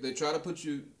kids they try to put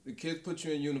you. The kids put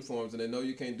you in uniforms, and they know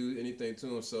you can't do anything to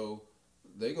them, so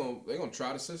they gonna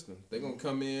try the system. They gonna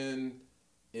come in,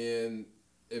 and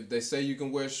if they say you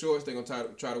can wear shorts, they're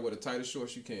gonna try to wear the tightest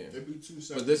shorts you can.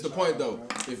 But this the point though. Man.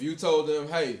 If you told them,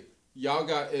 hey,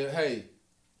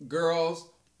 girls,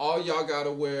 all y'all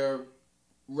gotta wear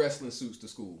wrestling suits to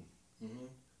school. Mm-hmm.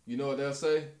 You know what they'll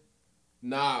say?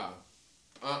 Nah,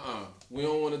 we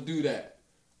don't want to do that.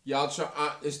 Y'all try.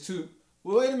 It's too.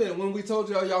 Well, wait a minute. When we told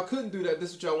y'all couldn't do that,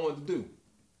 this is what y'all wanted to do.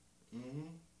 Mm-hmm.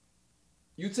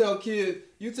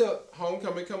 You tell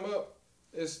homecoming come up.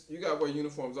 You gotta wear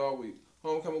uniforms all week.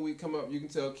 Homecoming week come up, you can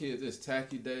tell kids it's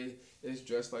tacky day, it's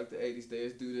dressed like the 80s day,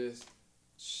 it's do this.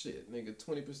 Shit, nigga,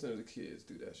 20% of the kids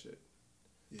do that shit.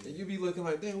 Yeah. And you be looking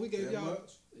like, damn, we gave y'all...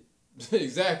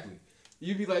 Exactly.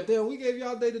 You be like, damn, we gave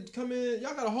y'all a day to come in.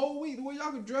 Y'all got a whole week where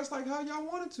y'all could dress like how y'all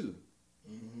wanted to.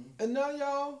 Mm-hmm. And now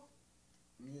y'all...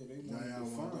 Yeah, they want to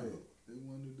define. They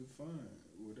want to define.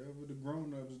 Whatever the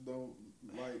grown-ups don't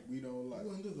like, we don't like. We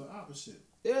want to do the opposite.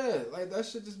 Yeah, like that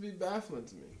should just be baffling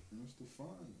to me. It's the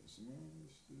finest, man.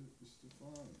 It's the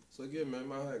finest. So again, man,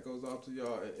 my hat goes off to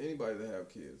y'all and anybody that have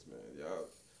kids, man. Y'all,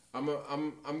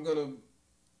 I'm gonna.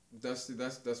 That's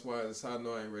why it's how I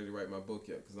know I ain't ready to write my book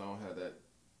yet, because I don't have that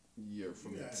year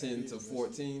from 10 to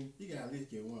 14. You gotta at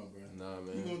least get one, bro. Nah,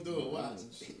 man. You gonna do it? Watch.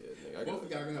 Yeah, both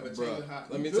of y'all gonna have a change of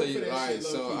heart. Let me tell you. All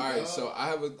right. So I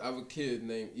have a kid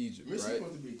named Egypt, right?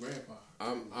 Supposed to be grandpa.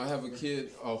 I have a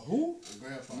kid. Who?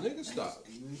 Grandpa. Nigga, stop.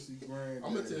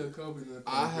 I'm gonna tell Kobe.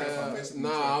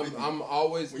 I'm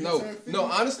always no.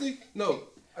 Honestly, no.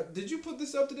 Did you put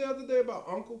this up the other day about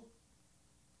Uncle?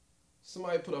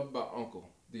 Somebody put up about Uncle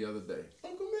the other day.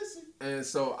 Uncle Missy. And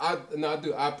so I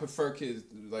do. I prefer kids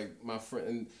like my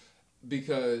friend,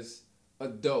 because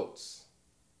adults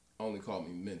only call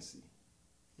me Mincy.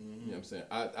 Mm-hmm. You know what I'm saying?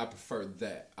 I prefer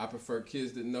that. I prefer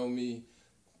kids that know me.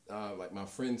 Like my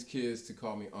friends' kids to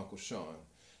call me Uncle Sean,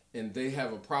 and they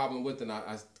have a problem with it. And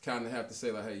I kind of have to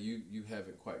say like, hey, you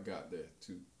haven't quite got there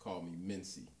to call me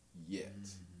Mincy yet.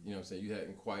 Mm-hmm. You know what I'm saying? You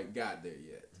hadn't quite got there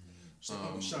yet. Mm-hmm.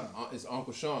 Uncle Sean. It's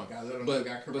Uncle Sean.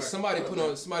 But somebody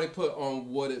put on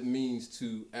what it means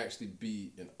to actually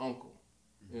be an uncle.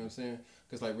 Mm-hmm. You know what I'm saying?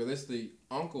 Because like realistically,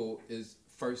 uncle is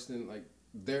first in, like,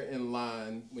 they're in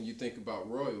line when you think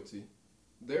about royalty.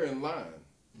 They're in line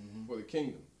for the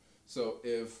kingdom. So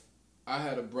if I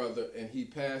had a brother and he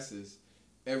passes,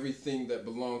 everything that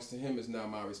belongs to him is now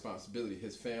my responsibility.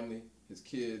 His family, his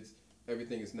kids,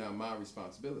 everything is now my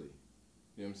responsibility.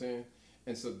 You know what I'm saying?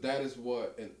 And so that is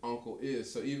what an uncle is.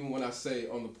 So even when I say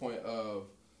on the point of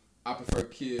I prefer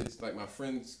kids, like my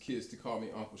friends' kids, to call me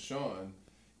Uncle Sean,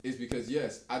 is because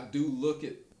yes, I look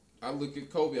at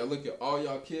Kobe, I look at all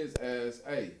y'all kids as,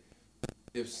 hey,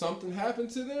 if something happened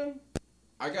to them,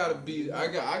 I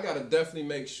gotta definitely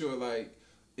make sure, like,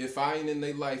 if I ain't in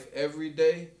their life every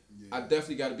day, I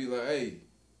definitely gotta be like, hey,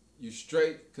 you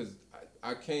straight? Cause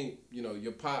I can't,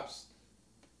 your pops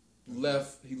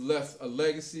left a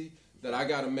legacy. that I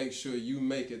got to make sure you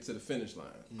make it to the finish line.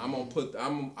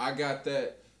 Mm-hmm. I got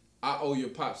that. I owe your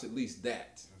pops at least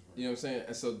that. Right. You know what I'm saying?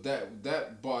 And so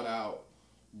that brought out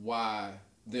why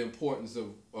the importance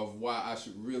of why I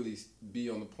should really be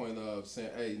on the point of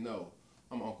saying, hey, no,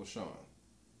 I'm Uncle Sean.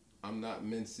 I'm not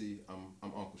Mincy. I'm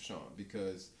Uncle Sean,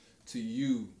 because to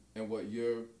you and what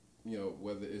you're,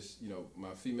 whether it's, my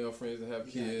female friends that have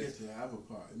kids. Get to have a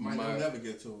part. Might never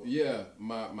get to it. Yeah,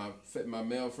 my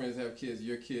male friends have kids.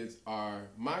 Your kids are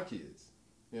my kids.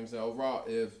 You know what I'm saying? Overall,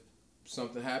 if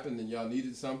something happened and y'all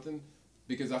needed something,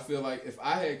 because I feel like if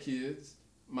I had kids,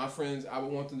 my friends, I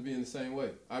would want them to be in the same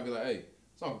way. I'd be like, hey,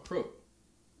 it's Uncle Crook.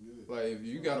 Yeah. Like, if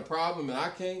you got a problem and I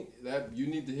can't, you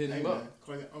need to hit him up.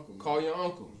 Call your uncle. Call your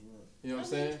uncle. You know what I'm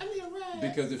saying?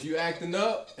 Because if you acting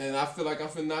up and I feel like I'm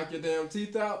finna knock your damn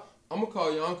teeth out, I'm gonna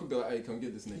call your uncle and be like, hey, come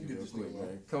get this nigga real quick,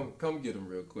 man. Come get him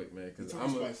real quick, man. Cause I'm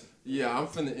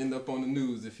finna end up on the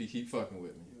news if he keep fucking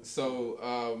with me.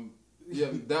 So, yeah,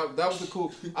 that was the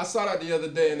cool. I saw that the other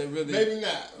day and it really. Maybe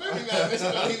not. It's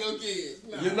not no kids.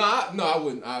 No, I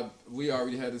wouldn't. We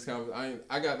already had this conversation.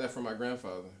 I got that from my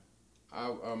grandfather. My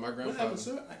grandfather. What happened,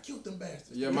 sir? I killed them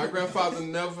bastards. Yeah, my grandfather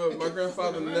never. My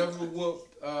grandfather never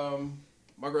whooped.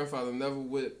 My grandfather never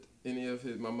whipped any of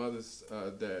my mother's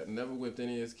dad. Never whipped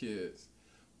any of his kids,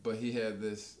 but he had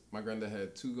this. My granddad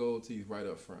had 2 gold teeth right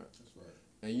up front. That's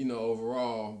right. And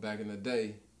overall, back in the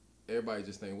day, everybody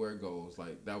just didn't wear golds.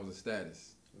 Like, that was a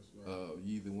status. That's right.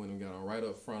 You either went and got on right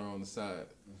up front or on the side.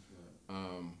 That's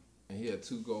right. And he had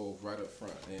 2 gold right up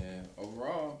front. And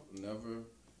overall,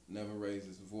 never raised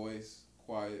his voice.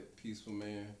 Quiet, peaceful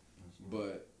man. Right.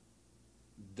 But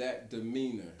that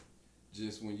demeanor,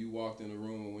 just when you walked in the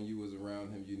room and when you was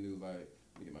around him, you knew, like,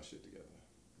 let me get my shit together.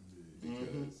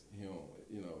 Because he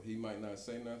don't, he might not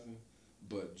say nothing,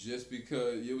 but just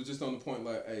because it was just on the point,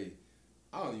 like, hey,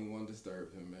 I don't even want to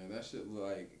disturb him, man. That shit look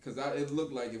like, because it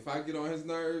looked like if I get on his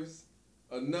nerves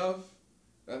enough,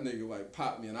 that nigga like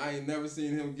pop me, and I ain't never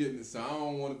seen him getting it. So I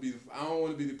don't want to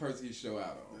be the person he show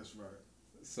out on. That's right.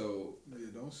 So yeah,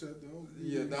 don't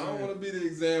I don't want to be the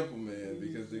example, man,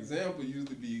 because the example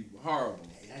usually be horrible.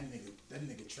 Hey, that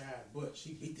nigga tried, but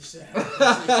she beat the shit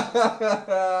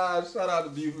out. Shout out to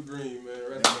Buford Green, man.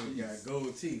 That nigga got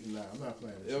gold teeth. Nah, I'm not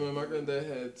playing. Yeah, man, my granddad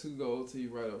had 2 gold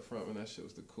teeth right up front, man. That shit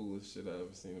was the coolest shit I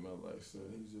ever seen in my life. So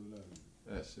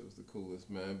that shit was the coolest,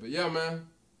 man. But yeah, man.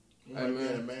 We might be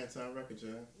in a man time record,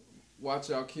 John. Watch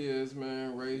y'all kids,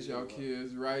 man. Raise y'all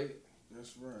kids right.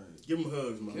 That's right. Give them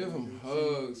hugs, man. Give them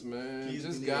hugs, man. Kids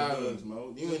just guide them. Hugs,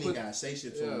 man. You ain't even gotta say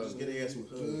shit to them. Just get their ass some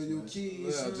hugs. Your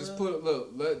kids.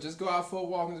 Yeah, just go out for a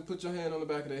walk and just put your hand on the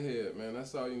back of their head, man.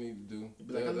 That's all you need to do.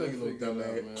 Be like, I know you little dumb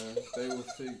ass, man. They will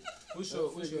figure. What's your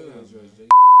address, Jay?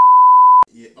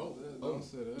 Yeah. Don't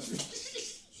say that.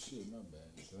 Shit, my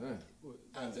bad.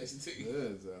 I'll text it to you. It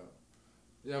is out.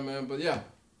 Yeah, man. But yeah.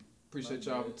 Appreciate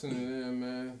y'all for tuning in,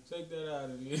 man. Take that out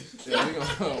of here. Yeah,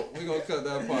 we gonna cut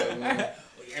that part, man.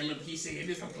 I remember he saying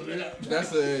this. I'm putting it up.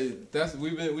 That's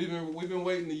we've been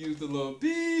waiting to use the little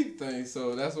beep thing,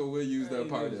 so that's what we'll use that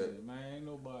part at. Man, ain't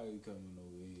nobody coming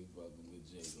over here fucking with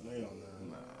Jay.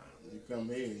 Nah. You come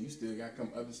here, you still got to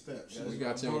come other steps. We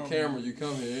got you on camera. You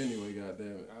come here anyway.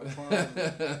 Goddamn it.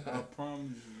 I promise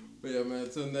you. But yeah, man.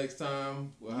 Until next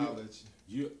time, we'll holler at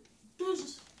you. Yeah.